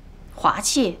滑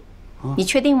气？你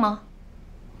确定吗？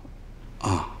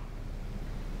啊。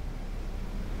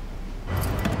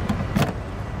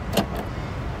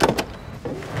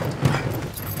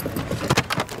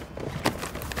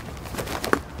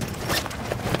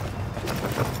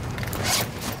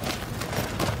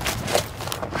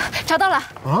找到了。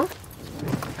啊？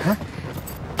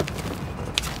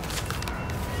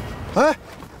哎，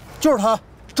就是他，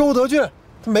周德俊，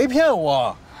他没骗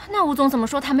我。那吴总怎么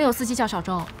说他没有司机叫小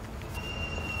周？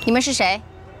你们是谁？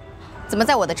怎么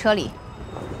在我的车里？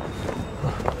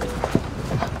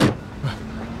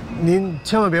您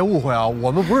千万别误会啊，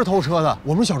我们不是偷车的，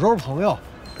我们小周朋友。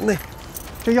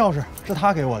这钥匙是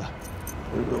他给我的，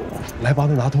来帮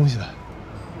他拿东西的。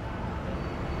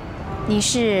你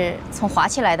是从华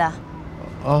气来的？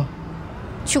啊，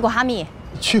去过哈密？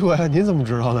去过呀，您怎么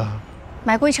知道的？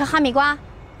买过一车哈密瓜。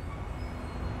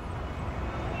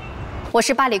我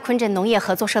是八里昆镇农业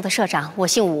合作社的社长，我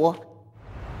姓吴。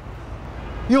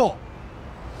哟，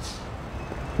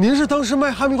您是当时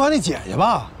卖哈密瓜那姐姐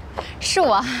吧？是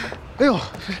我。哎呦，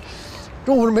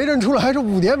这我这没认出来，这5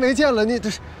年没见了，你这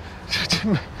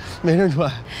没认出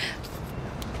来。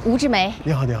吴志梅。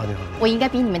你好，你好，你好。我应该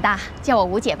比你们大，叫我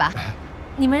吴姐吧。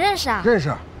你们认识啊？认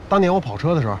识，当年我跑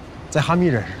车的时候在哈密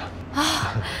认识的。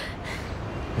啊。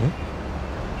嗯，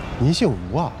您姓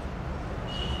吴啊？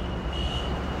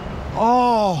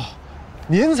哦，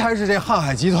您才是这瀚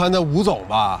海集团的吴总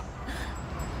吧？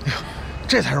哎呦，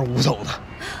这才是吴总呢。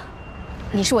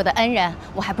你是我的恩人，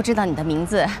我还不知道你的名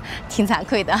字，挺惭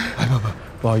愧的。哎，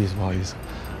不好意思，不好意思，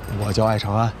我叫艾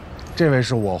长安，这位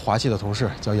是我华系的同事，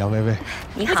叫杨薇薇。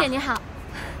你好，吴姐你好。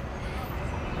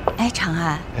哎，长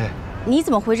安，哎，你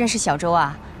怎么会认识小周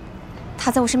啊？他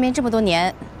在我身边这么多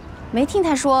年，没听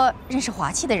他说认识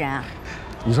华气的人啊。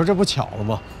你说这不巧了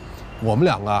吗？我们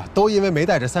两个都因为没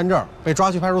带着3证被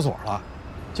抓去派出所了，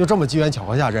就这么机缘巧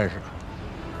合下认识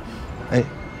的。哎，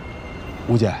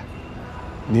吴姐，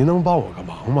您能帮我个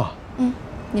忙吗？嗯，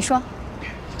你说。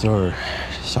就是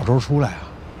小周出来啊，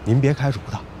您别开除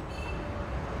他。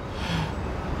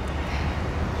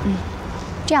嗯，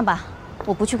这样吧，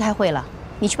我不去开会了，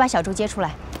你去把小周接出来。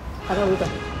好的，吴总。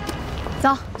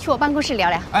走，去我办公室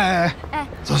聊聊。哎，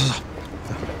走。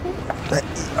来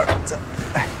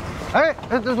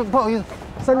，1、2、3，这不好意思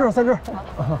，3证。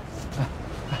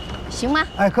行吗？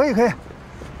哎，可以。艾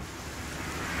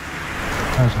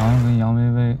长安跟杨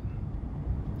薇薇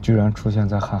居然出现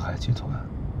在瀚海集团，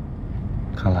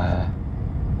看来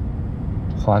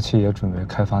华气也准备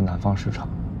开发南方市场。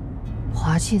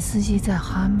华气司机在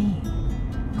哈密。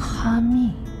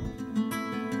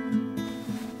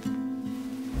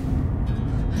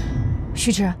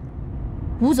须知，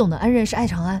吴总的恩人是艾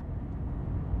长安。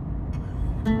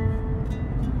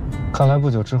看来不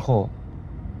久之后，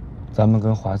咱们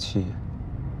跟华气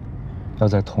要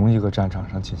在同一个战场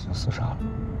上进行厮杀了。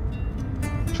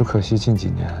只可惜近几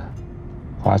年，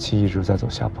华气一直在走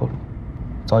下坡路，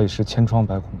早已是千疮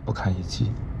百孔，不堪一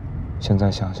击。现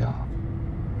在想想，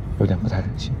有点不太忍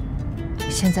心。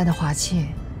现在的华气，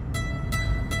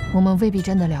我们未必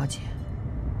真的了解。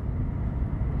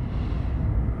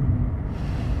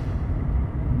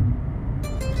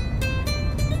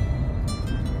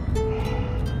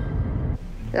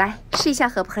来试一下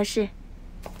合不合适。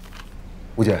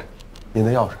吴姐，您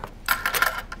的钥匙。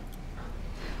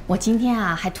我今天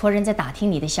啊还托人在打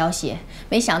听你的消息，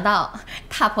没想到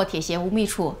踏破铁鞋无觅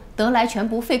处，得来全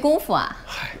不费工夫啊。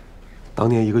嗨，当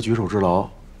年一个举手之劳，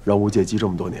让吴姐记这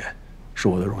么多年，是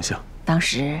我的荣幸。当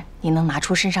时你能拿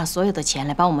出身上所有的钱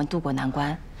来帮我们渡过难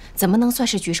关，怎么能算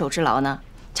是举手之劳呢？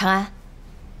长安，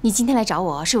你今天来找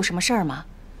我是有什么事儿吗？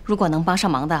如果能帮上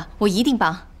忙的，我一定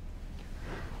帮。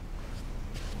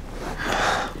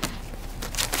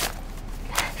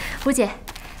吴姐，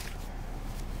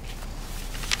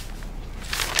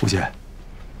吴姐，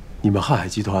你们瀚海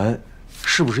集团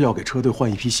是不是要给车队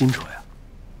换一批新车呀？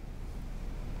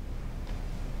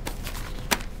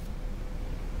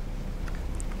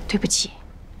对不起，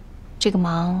这个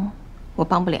忙我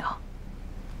帮不了。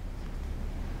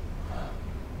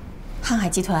瀚海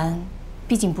集团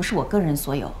毕竟不是我个人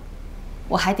所有，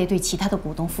我还得对其他的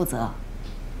股东负责，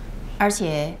而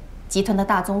且集团的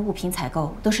大宗物品采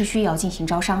购都是需要进行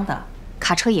招商的，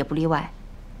卡车也不例外。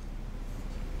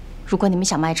如果你们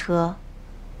想卖车，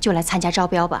就来参加招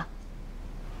标吧。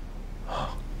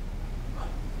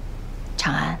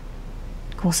长安，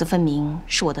公私分明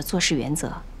是我的做事原则，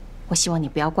我希望你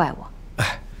不要怪我。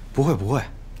哎，不会不会，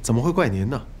怎么会怪您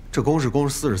呢？这公是公，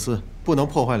私是私，不能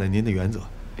破坏了您的原则。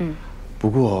嗯。不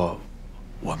过，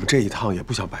我们这一趟也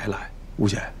不想白来。吴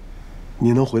姐，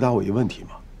您能回答我一个问题吗？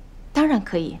当然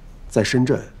可以。在深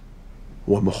圳，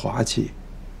我们华企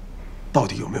到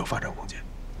底有没有发展空间？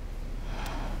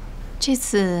这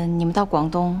次你们到广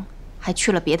东还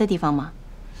去了别的地方吗？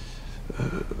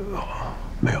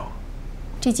没有。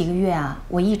这几个月啊，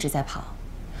我一直在跑，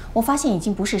我发现已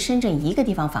经不是深圳一个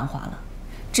地方繁华了，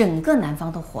整个南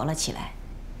方都活了起来。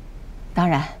当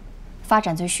然，发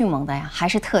展最迅猛的呀还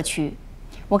是特区。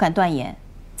我敢断言，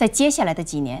在接下来的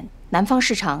几年，南方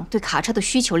市场对卡车的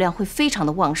需求量会非常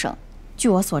的旺盛。据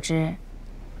我所知，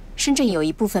深圳有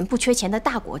一部分不缺钱的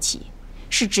大国企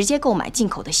是直接购买进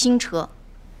口的新车，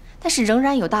但是仍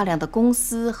然有大量的公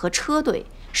司和车队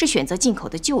是选择进口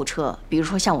的旧车，比如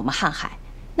说像我们瀚海。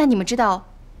那你们知道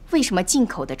为什么进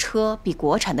口的车比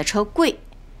国产的车贵，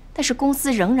但是公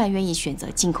司仍然愿意选择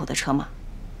进口的车吗？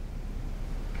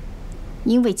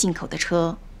因为进口的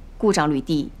车故障率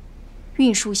低，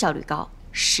运输效率高，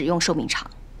使用寿命长。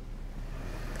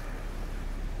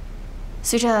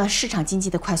随着市场经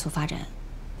济的快速发展，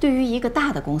对于一个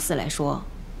大的公司来说，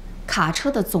卡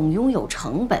车的总拥有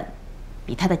成本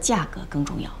比它的价格更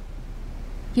重要。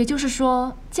也就是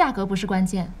说，价格不是关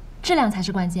键，质量才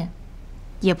是关键。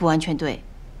也不完全对。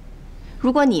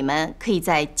如果你们可以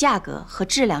在价格和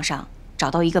质量上找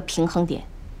到一个平衡点，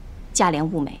价廉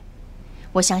物美，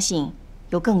我相信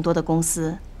有更多的公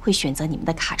司会选择你们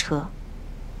的卡车，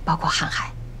包括瀚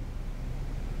海。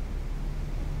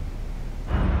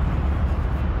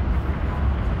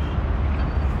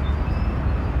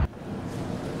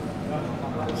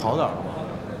好点了吗？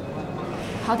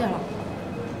好点了。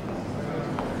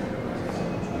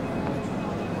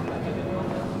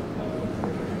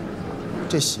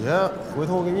这鞋回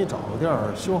头我给你找个地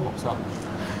儿修好算了。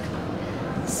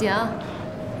行。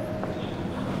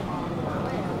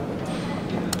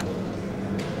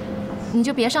你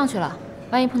就别上去了，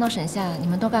万一碰到沈夏，你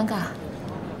们多尴尬。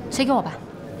谁给我吧。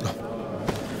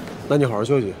那你好好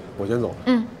休息，我先走。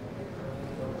嗯。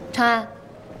长安，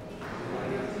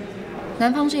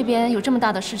南方这边有这么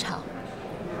大的市场，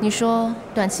你说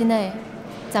短期内，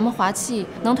咱们华企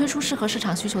能推出适合市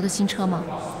场需求的新车吗？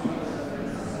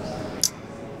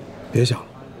别想了，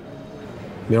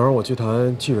明儿我去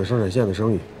谈汽水生产线的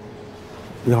生意，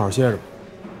你好好歇着吧。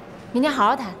明天好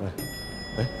好谈。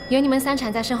哎，有你们三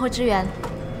产在身后支援，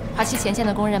华企前线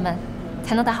的工人们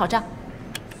才能打好仗。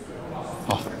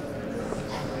好，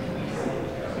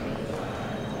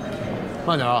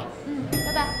慢点啊。嗯，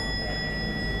拜拜。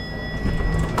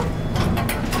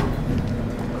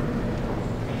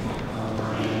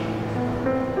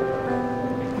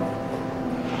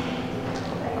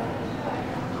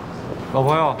老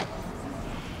朋友，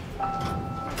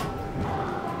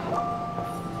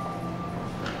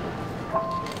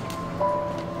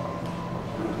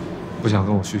不想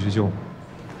跟我叙叙旧吗？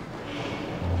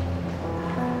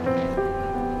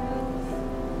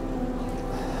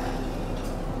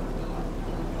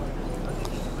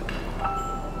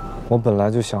我本来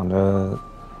就想着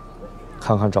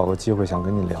看看找个机会想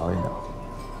跟你聊一聊，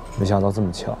没想到这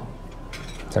么巧，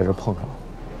在这碰上了。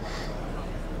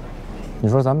你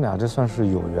说咱们俩这算是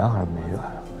有缘还是没缘？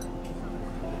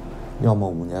要么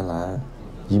5年来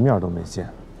一面都没见，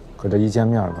可这一见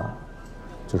面吧，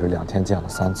就是2天见了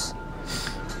3次。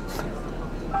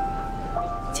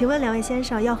请问2位先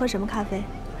生要喝什么咖啡？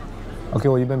给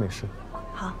我1杯美式。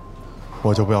好。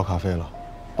我就不要咖啡了，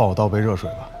帮我倒杯热水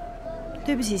吧。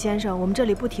对不起，先生，我们这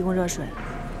里不提供热水。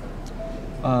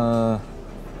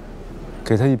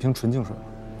给他1瓶纯净水，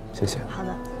谢谢。好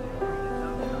的。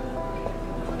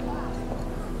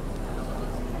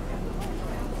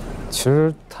其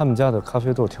实他们家的咖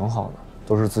啡豆挺好的，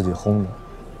都是自己烘的。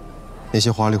那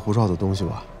些花里胡哨的东西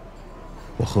吧，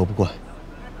我喝不惯，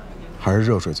还是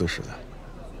热水最实在。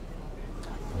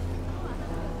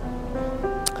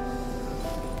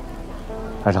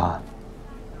海长，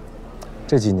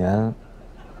这几年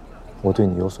我对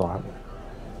你有所耳闻，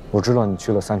我知道你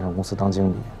去了3厂公司当经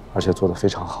理，而且做得非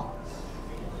常好。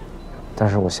但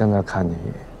是我现在看你，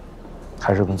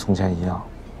还是跟从前一样，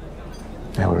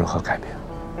没有任何改变。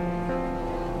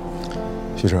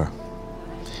徐志，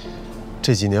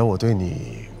这几年我对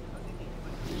你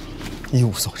一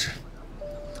无所知。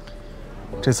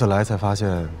这次来才发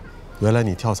现，原来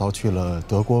你跳槽去了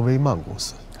德国威曼公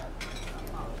司。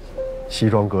西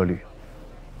装革履，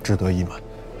志得意满，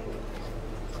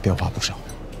变化不少。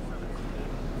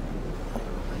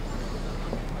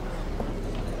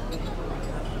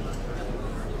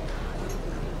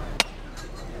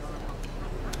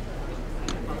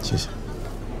谢谢。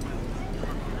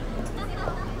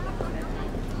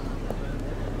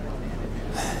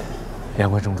言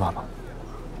归正传吧。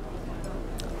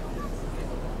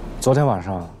昨天晚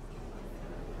上，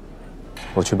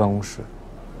我去办公室，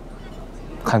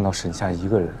看到沈夏一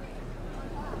个人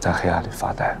在黑暗里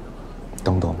发呆，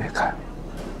灯都没开。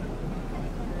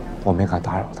我没敢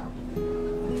打扰他，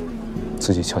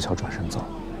自己悄悄转身走。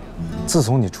自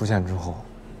从你出现之后，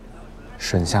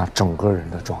沈夏整个人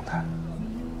的状态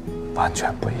完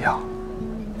全不一样。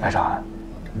白长安，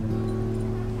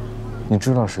你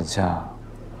知道沈夏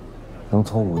能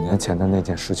从5年前的那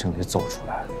件事情里走出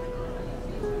来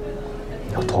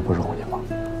有多不容易吗？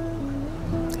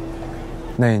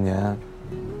那一年，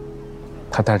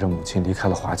他带着母亲离开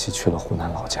了华企，去了湖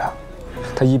南老家。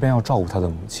他一边要照顾他的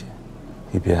母亲，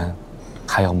一边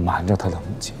还要瞒着他的母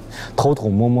亲，偷偷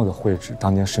摸摸地绘制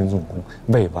当年深圳工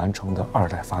未完成的2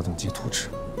代发动机图纸。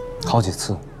好几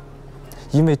次，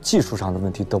因为技术上的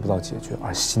问题得不到解决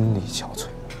而心力憔悴。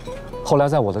后来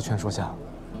在我的劝说下，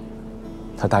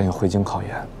他答应回京考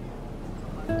研，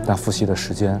但复习的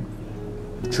时间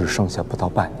只剩下不到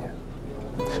半年，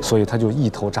所以他就一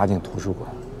头扎进图书馆，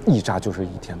一扎就是1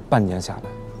天。半年下来，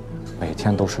每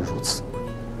天都是如此。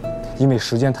因为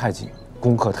时间太紧，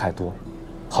功课太多，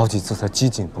好几次他几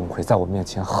近崩溃，在我面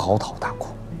前嚎啕大哭。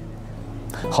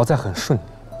好在很顺利，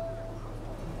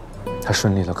他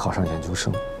顺利地考上研究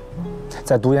生。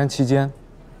在读研期间，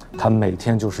他每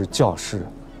天就是教室、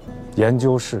研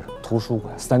究室、图书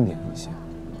馆3点一线。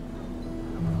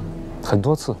很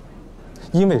多次，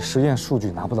因为实验数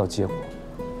据拿不到结果，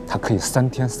他可以3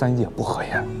天3夜不合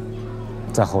眼。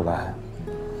再后来，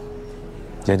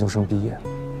研究生毕业，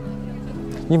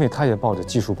因为他也抱着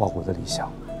技术报国的理想，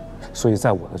所以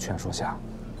在我的劝说下，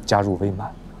加入威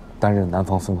曼，担任南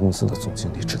方分公司的总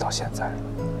经理，直到现在。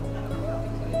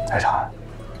白长安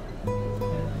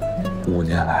，5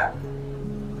年来，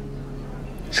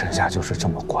沈夏就是这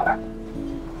么过来的。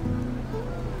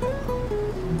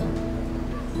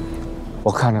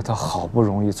我看着他好不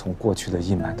容易从过去的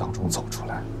阴霾当中走出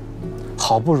来，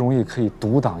好不容易可以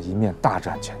独当一面，大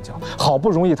展拳脚，好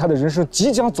不容易他的人生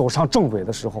即将走上正轨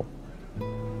的时候，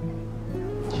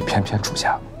你偏偏出现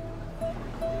了。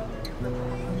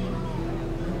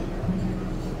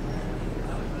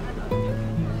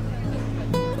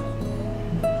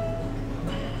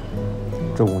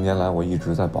这5年来，我一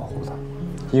直在保护他，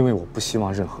因为我不希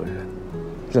望任何人、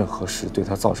任何事对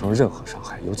他造成任何伤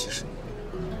害，尤其是你。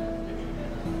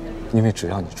因为只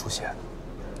要你出现，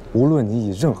无论你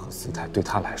以任何姿态，对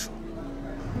他来说，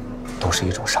都是一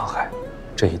种伤害。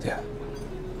这一点，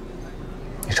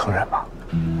你承认吧？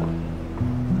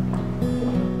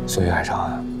所以，海长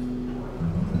安，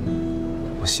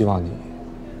我希望你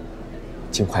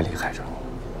尽快离开这里，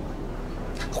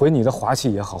回你的华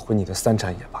企也好，回你的3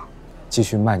产也罢，继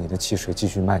续卖你的汽水，继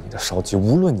续卖你的烧鸡。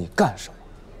无论你干什么，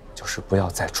就是不要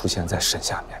再出现在沈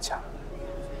夏面前了。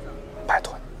拜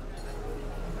托你。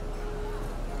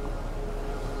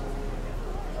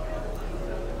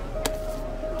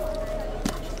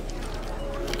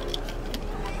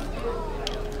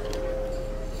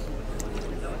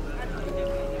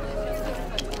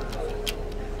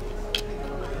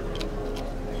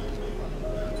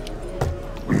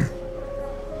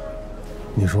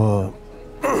你说，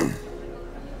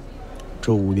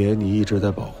这5年你一直在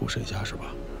保护沈夏是吧？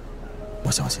我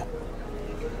相信。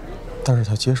但是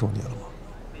他接受你了吗？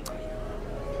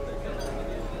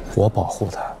我保护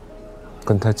他，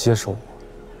跟他接受我，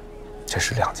这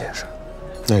是2件事。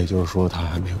那也就是说，他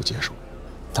还没有接受。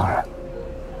当然。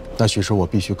那许是我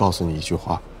必须告诉你一句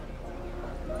话：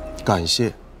感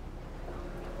谢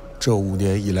这5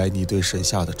年以来你对沈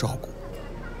夏的照顾。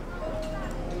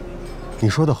你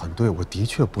说的很对，我的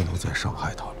确不能再伤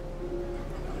害他了。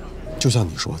就像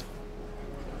你说的，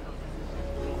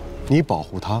你保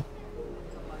护他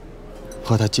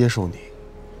和他接受你，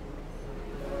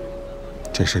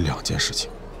这是2件事情。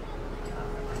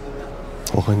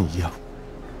我和你一样，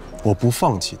我不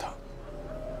放弃他，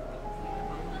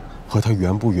和他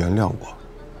原不原谅我，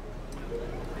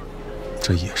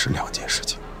这也是2件事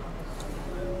情。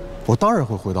我当然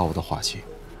会回到我的花期，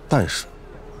但是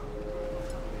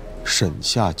沈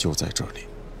夏就在这里，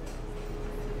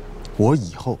我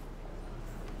以后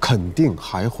肯定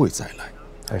还会再来。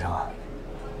台长啊，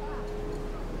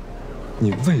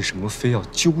你为什么非要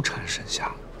纠缠沈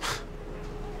夏？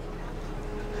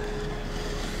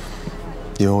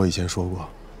因为我以前说过，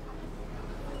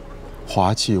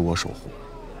华气我守护，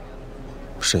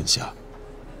沈夏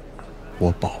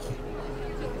我保护。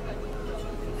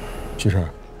徐晨，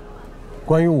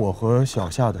关于我和小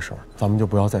夏的事儿，咱们就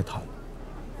不要再谈了。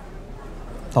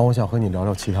但我想和你聊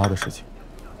聊其他的事情。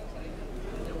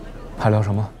还聊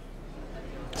什么？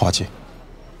华气。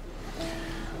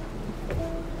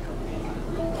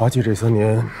华气这3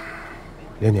年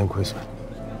连年亏损，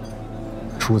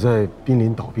处在濒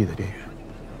临倒闭的边缘。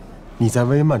你在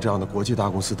威曼这样的国际大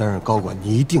公司担任高管，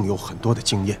你一定有很多的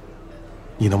经验。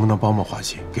你能不能帮帮华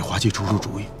气，给华气出出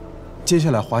主意？接下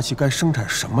来华气该生产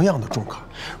什么样的重卡？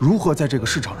如何在这个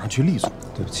市场上去立足？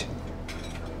对不起，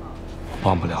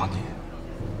帮不了你，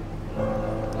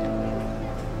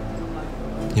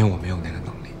因为我没有那个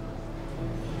能力。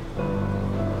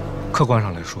客观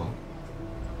上来说，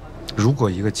如果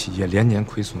一个企业连年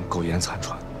亏损、苟延残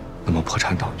喘，那么破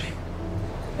产倒闭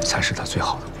才是它最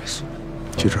好的归宿。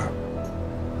徐晨，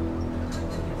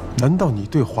难道你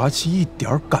对华气一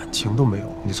点感情都没有？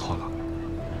你错了，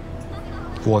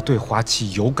我对华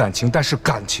气有感情，但是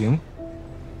感情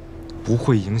不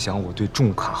会影响我对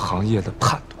重卡行业的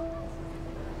判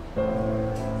断。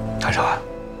台长，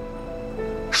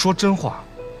说真话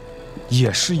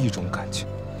也是一种感情。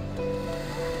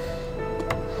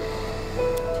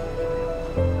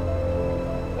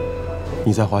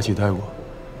你在华气待过，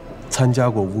参加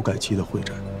过5改期的会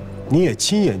展，你也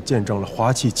亲眼见证了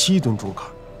华气7吨重卡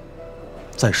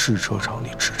在试车场里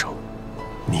驰骋。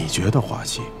你觉得华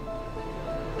气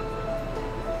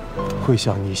会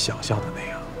像你想象的那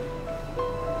样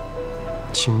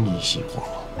轻易熄火吗？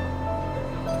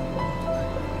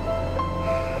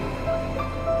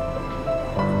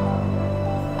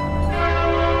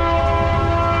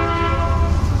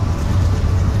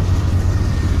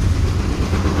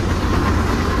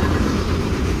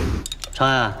长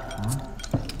安，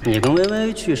你跟薇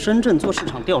薇去深圳做市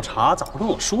场调查，咋不跟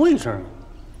我说一声呢？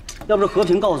要不是和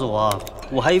平告诉我，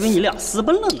我还以为你俩私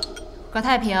奔了呢。葛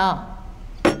太平，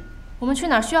我们去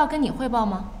哪儿需要跟你汇报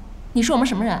吗？你是我们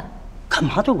什么人？干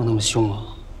嘛对我那么凶啊？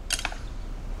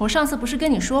我上次不是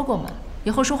跟你说过吗？以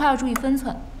后说话要注意分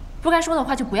寸，不该说的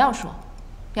话就不要说，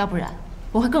要不然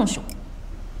我会更凶。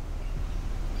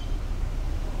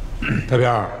太平，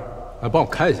来帮我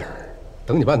开一下，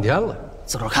等你半天了。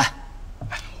自个儿开。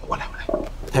我来。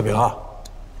太平啊，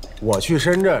我去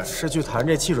深圳是去谈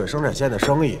这汽水生产线的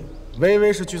生意，微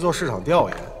微是去做市场调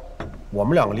研。我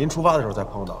们2个临出发的时候才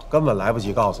碰到，根本来不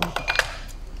及告诉你。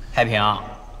太平，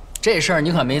这事儿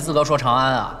你可没资格说长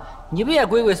安啊！你不也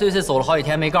鬼鬼祟祟走了好几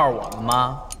天没告诉我们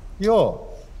吗？哟，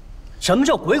什么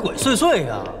叫鬼鬼祟祟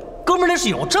呀？哥们儿那是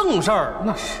有正事儿。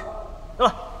那是。得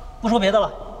了，不说别的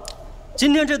了，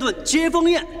今天这顿接风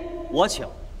宴我请。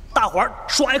大伙儿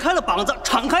甩开了膀子，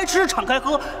敞开吃，敞开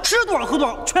喝，吃多少喝多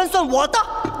少，全算我的。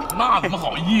那怎么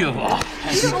好意思啊？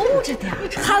收着点，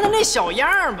看他那小样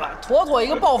儿吧，妥妥一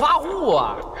个暴发户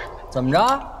啊！怎么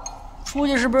着？出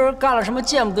去是不是干了什么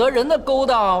见不得人的勾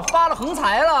当，发了横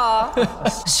财了？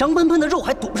香喷喷的肉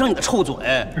还堵不上你的臭嘴。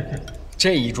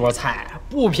这一桌菜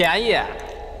不便宜，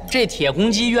这铁公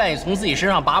鸡愿意从自己身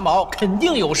上拔毛，肯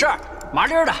定有事儿。麻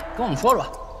利儿的，跟我们说说。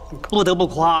不得不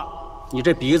夸你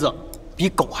这鼻子。比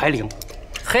狗还灵，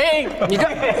嘿，你这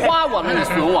夸我呢，你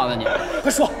损我呢你？快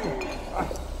说。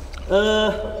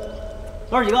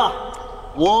哥几个，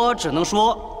我只能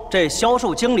说这销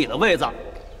售经理的位子，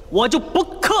我就不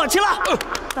客气了。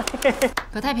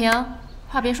葛太平，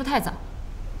话别说太早。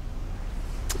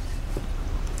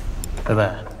薇薇，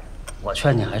我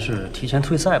劝你还是提前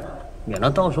退赛吧，免得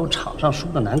到时候场上输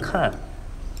的难看，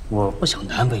我不想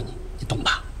难为你，你懂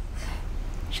吧？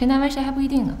谁难为谁还不一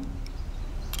定呢。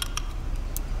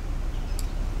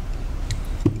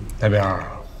大兵，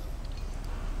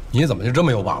你怎么就这么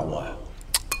有把握呀？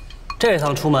这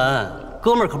趟出门，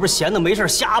哥们儿可不是闲的没事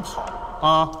瞎跑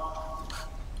啊！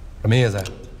什么意思？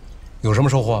有什么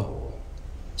收获？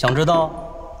想知道？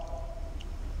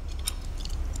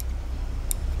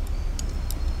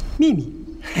秘密，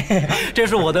这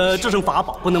是我的制胜法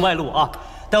宝，不能外露啊！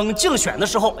等竞选的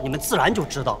时候，你们自然就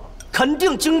知道了，肯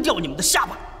定惊掉你们的下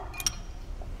巴。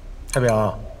太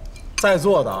平，在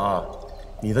座的啊，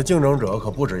你的竞争者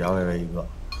可不止杨薇薇一个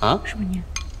啊？是不是你？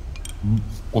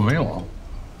我没有啊。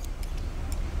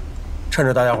趁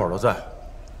着大家伙都在，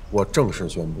我正式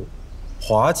宣布，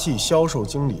华气销售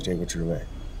经理这个职位，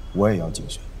我也要竞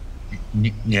选。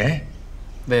你，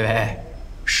薇薇，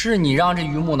是你让这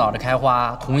榆木脑袋开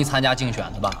花同意参加竞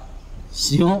选的吧？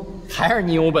行，还是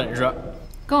你有本事。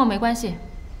跟我没关系，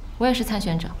我也是参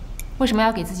选者，为什么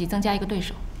要给自己增加一个对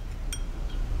手？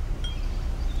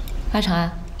白长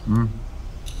安，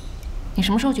你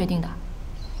什么时候决定的？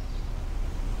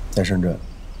在深圳。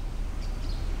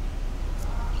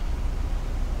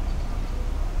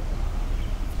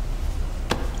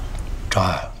长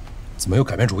安，怎么又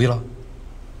改变主意了？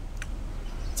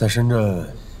在深圳，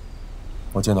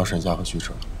我见到沈夏和徐迟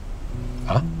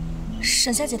了。啊？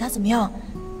沈夏姐她怎么样？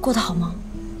过得好吗？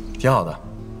挺好的。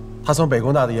她从北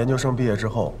工大的研究生毕业之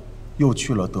后，又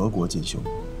去了德国进修，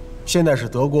现在是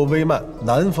德国威曼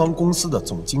南方公司的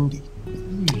总经理。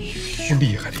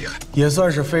厉害厉害，也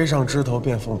算是飞上枝头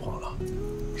变凤凰了。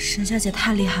沈夏姐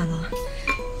太厉害了，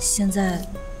现在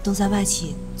都在外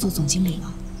企做总经理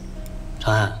了。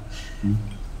长安，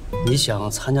你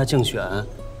想参加竞选，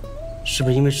是不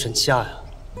是因为沈夏呀？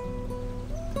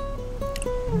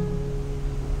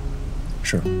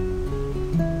是。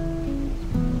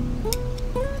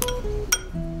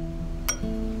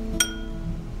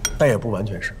但也不完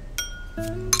全是，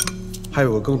还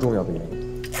有个更重要的原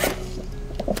因。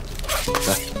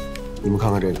来，你们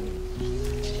看看这个，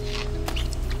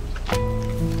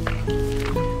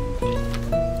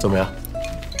怎么样？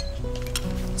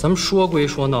咱们说归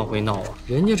说，闹归闹啊，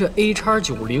人家这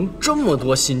HR90这么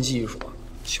多新技术，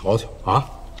瞧瞧啊，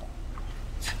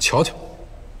瞧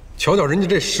瞧人家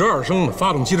这12升的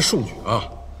发动机的数据啊，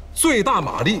最大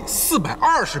马力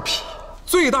420匹，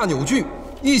最大扭矩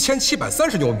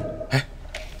1730牛米。哎，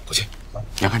不信，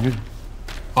你看这个，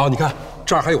啊，你看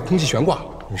这儿还有空气悬挂，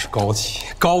真是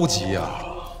高级呀！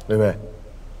薇薇，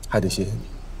还得谢谢你，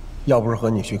要不是和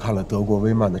你去看了德国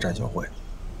威曼的展销会，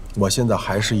我现在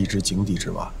还是一只井底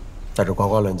之蛙，在这呱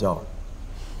呱乱叫呢。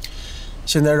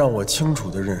现在让我清楚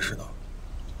地认识到，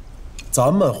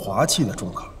咱们华气的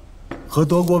重卡和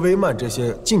德国威曼这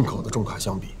些进口的重卡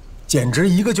相比，简直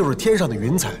一个就是天上的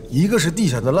云彩，一个是地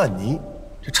下的烂泥，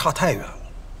这差太远了。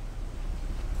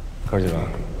哥几个，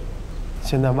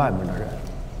现在外面的人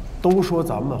都说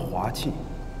咱们华气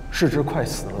是只快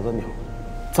死了的鸟，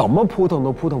怎么扑腾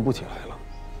都扑腾不起来了。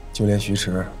就连徐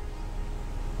迟，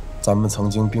咱们曾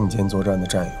经并肩作战的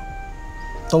战友，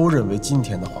都认为今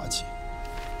天的华气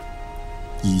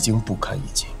已经不堪一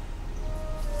击，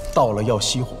到了要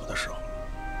熄火的时候。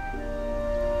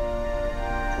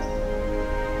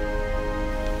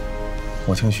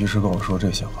我听徐迟跟我说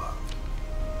这些话，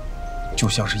就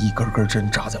像是一根根针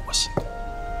扎在我心里。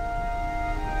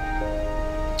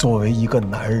作为一个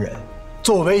男人，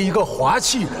作为一个华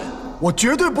气人，我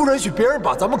绝对不允许别人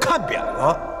把咱们看扁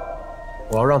了。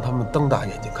我要让他们瞪大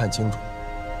眼睛看清楚，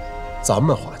咱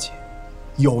们华气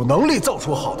有能力造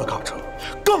出好的卡车，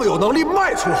更有能力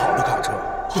卖出好的卡车。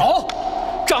好，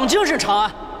长精神，长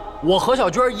安，我何小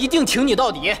军一定挺你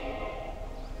到底。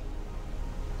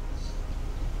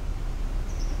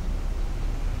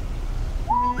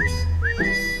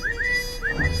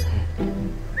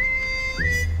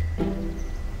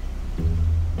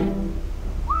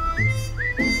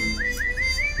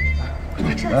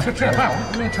吃点饭，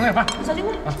我给你盛点饭。小军，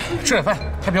啊，吃点饭。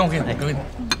太平，我给你盛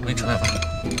点饭。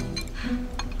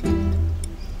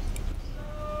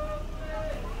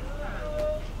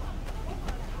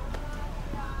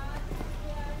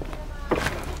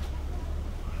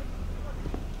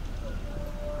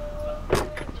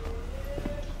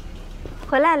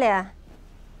回来了。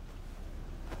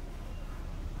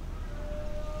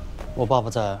我爸爸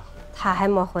在。他还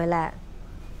没回来。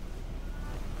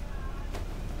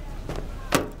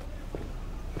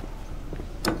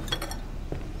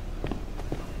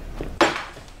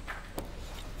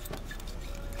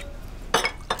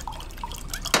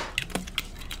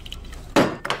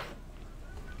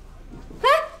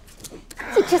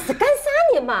这是干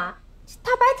啥呢嘛？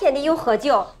大白天的又喝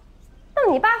酒，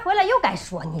等你爸回来又该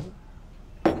说你。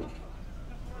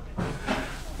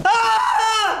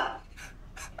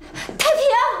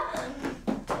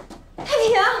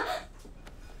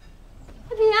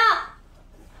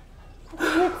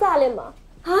了嘛？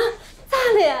啊，咋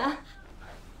了？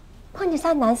碰见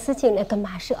啥难事情了跟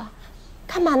妈说，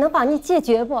看妈能帮你解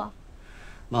决不？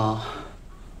妈，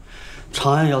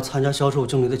长安要参加销售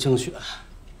经理的竞选，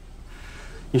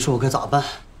你说我该咋办？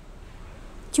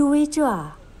就为这？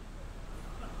哎，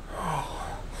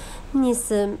你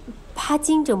是怕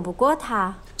竞争不过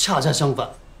他？恰恰相反，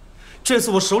这次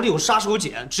我手里有杀手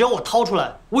锏，只要我掏出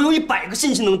来，我有100个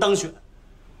信心能当选。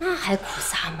那还哭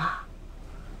啥嘛？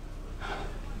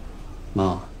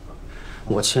妈，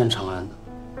我欠长安的，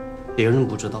别人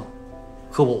不知道，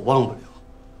可我忘不了。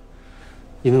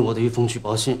因为我的一封举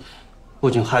报信，不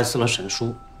仅害死了沈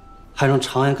叔，还让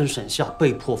长安跟沈夏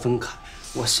被迫分开。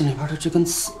我心里边的这根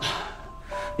刺，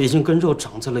已经跟肉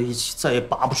长在了一起，再也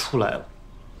拔不出来了。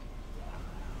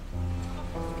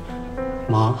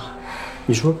妈，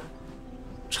你说，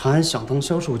长安想当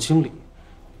销售经理，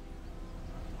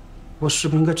我是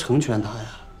不是应该成全他呀？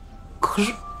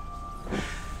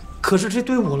可是这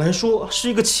对我来说是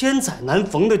一个千载难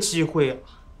逢的机会啊，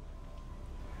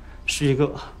是一个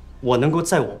我能够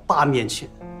在我爸面前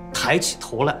抬起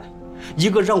头来，一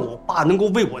个让我爸能够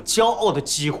为我骄傲的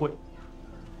机会，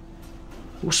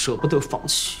我舍不得放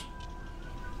弃。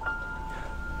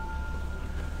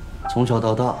从小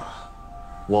到大，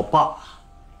我爸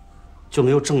就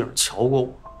没有正眼瞧过我，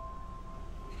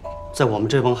在我们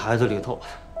这帮孩子里头，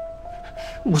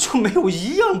我就没有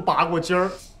一样拔过尖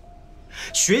儿。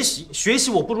学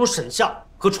习我不如沈夏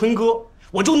和春哥，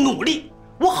我就努力，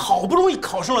我好不容易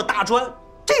考上了大专，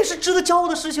这也是值得骄傲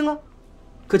的事情啊。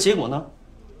可结果呢，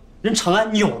人长安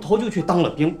扭头就去当了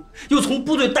兵，又从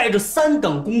部队带着3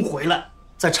等功回来，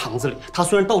在厂子里他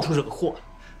虽然到处惹祸，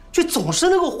却总是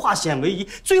能够化险为夷，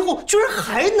最后居然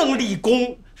还能立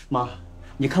功。妈，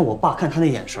你看我爸看他那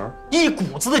眼神，一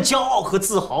股子的骄傲和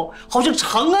自豪，好像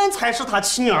长安才是他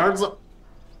亲儿子，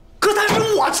可他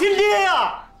是我亲爹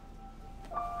呀！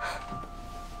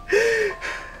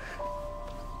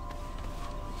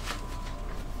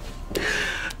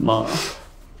妈，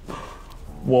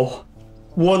我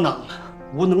窝囊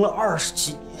了20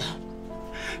几年，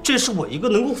这是我一个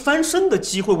能够翻身的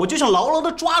机会，我就想牢牢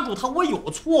地抓住它，我有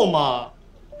错吗？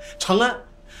长安，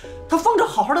他放着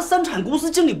好好的3产公司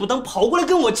经理不当，跑过来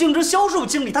跟我竞争销售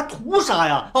经理，他图啥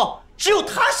呀？哦，只有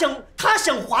他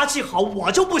想华气好，我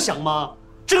就不想吗？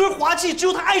这根华气只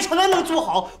有他爱长安能做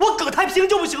好，我葛太平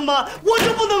就不行吗？我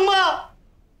就不能吗？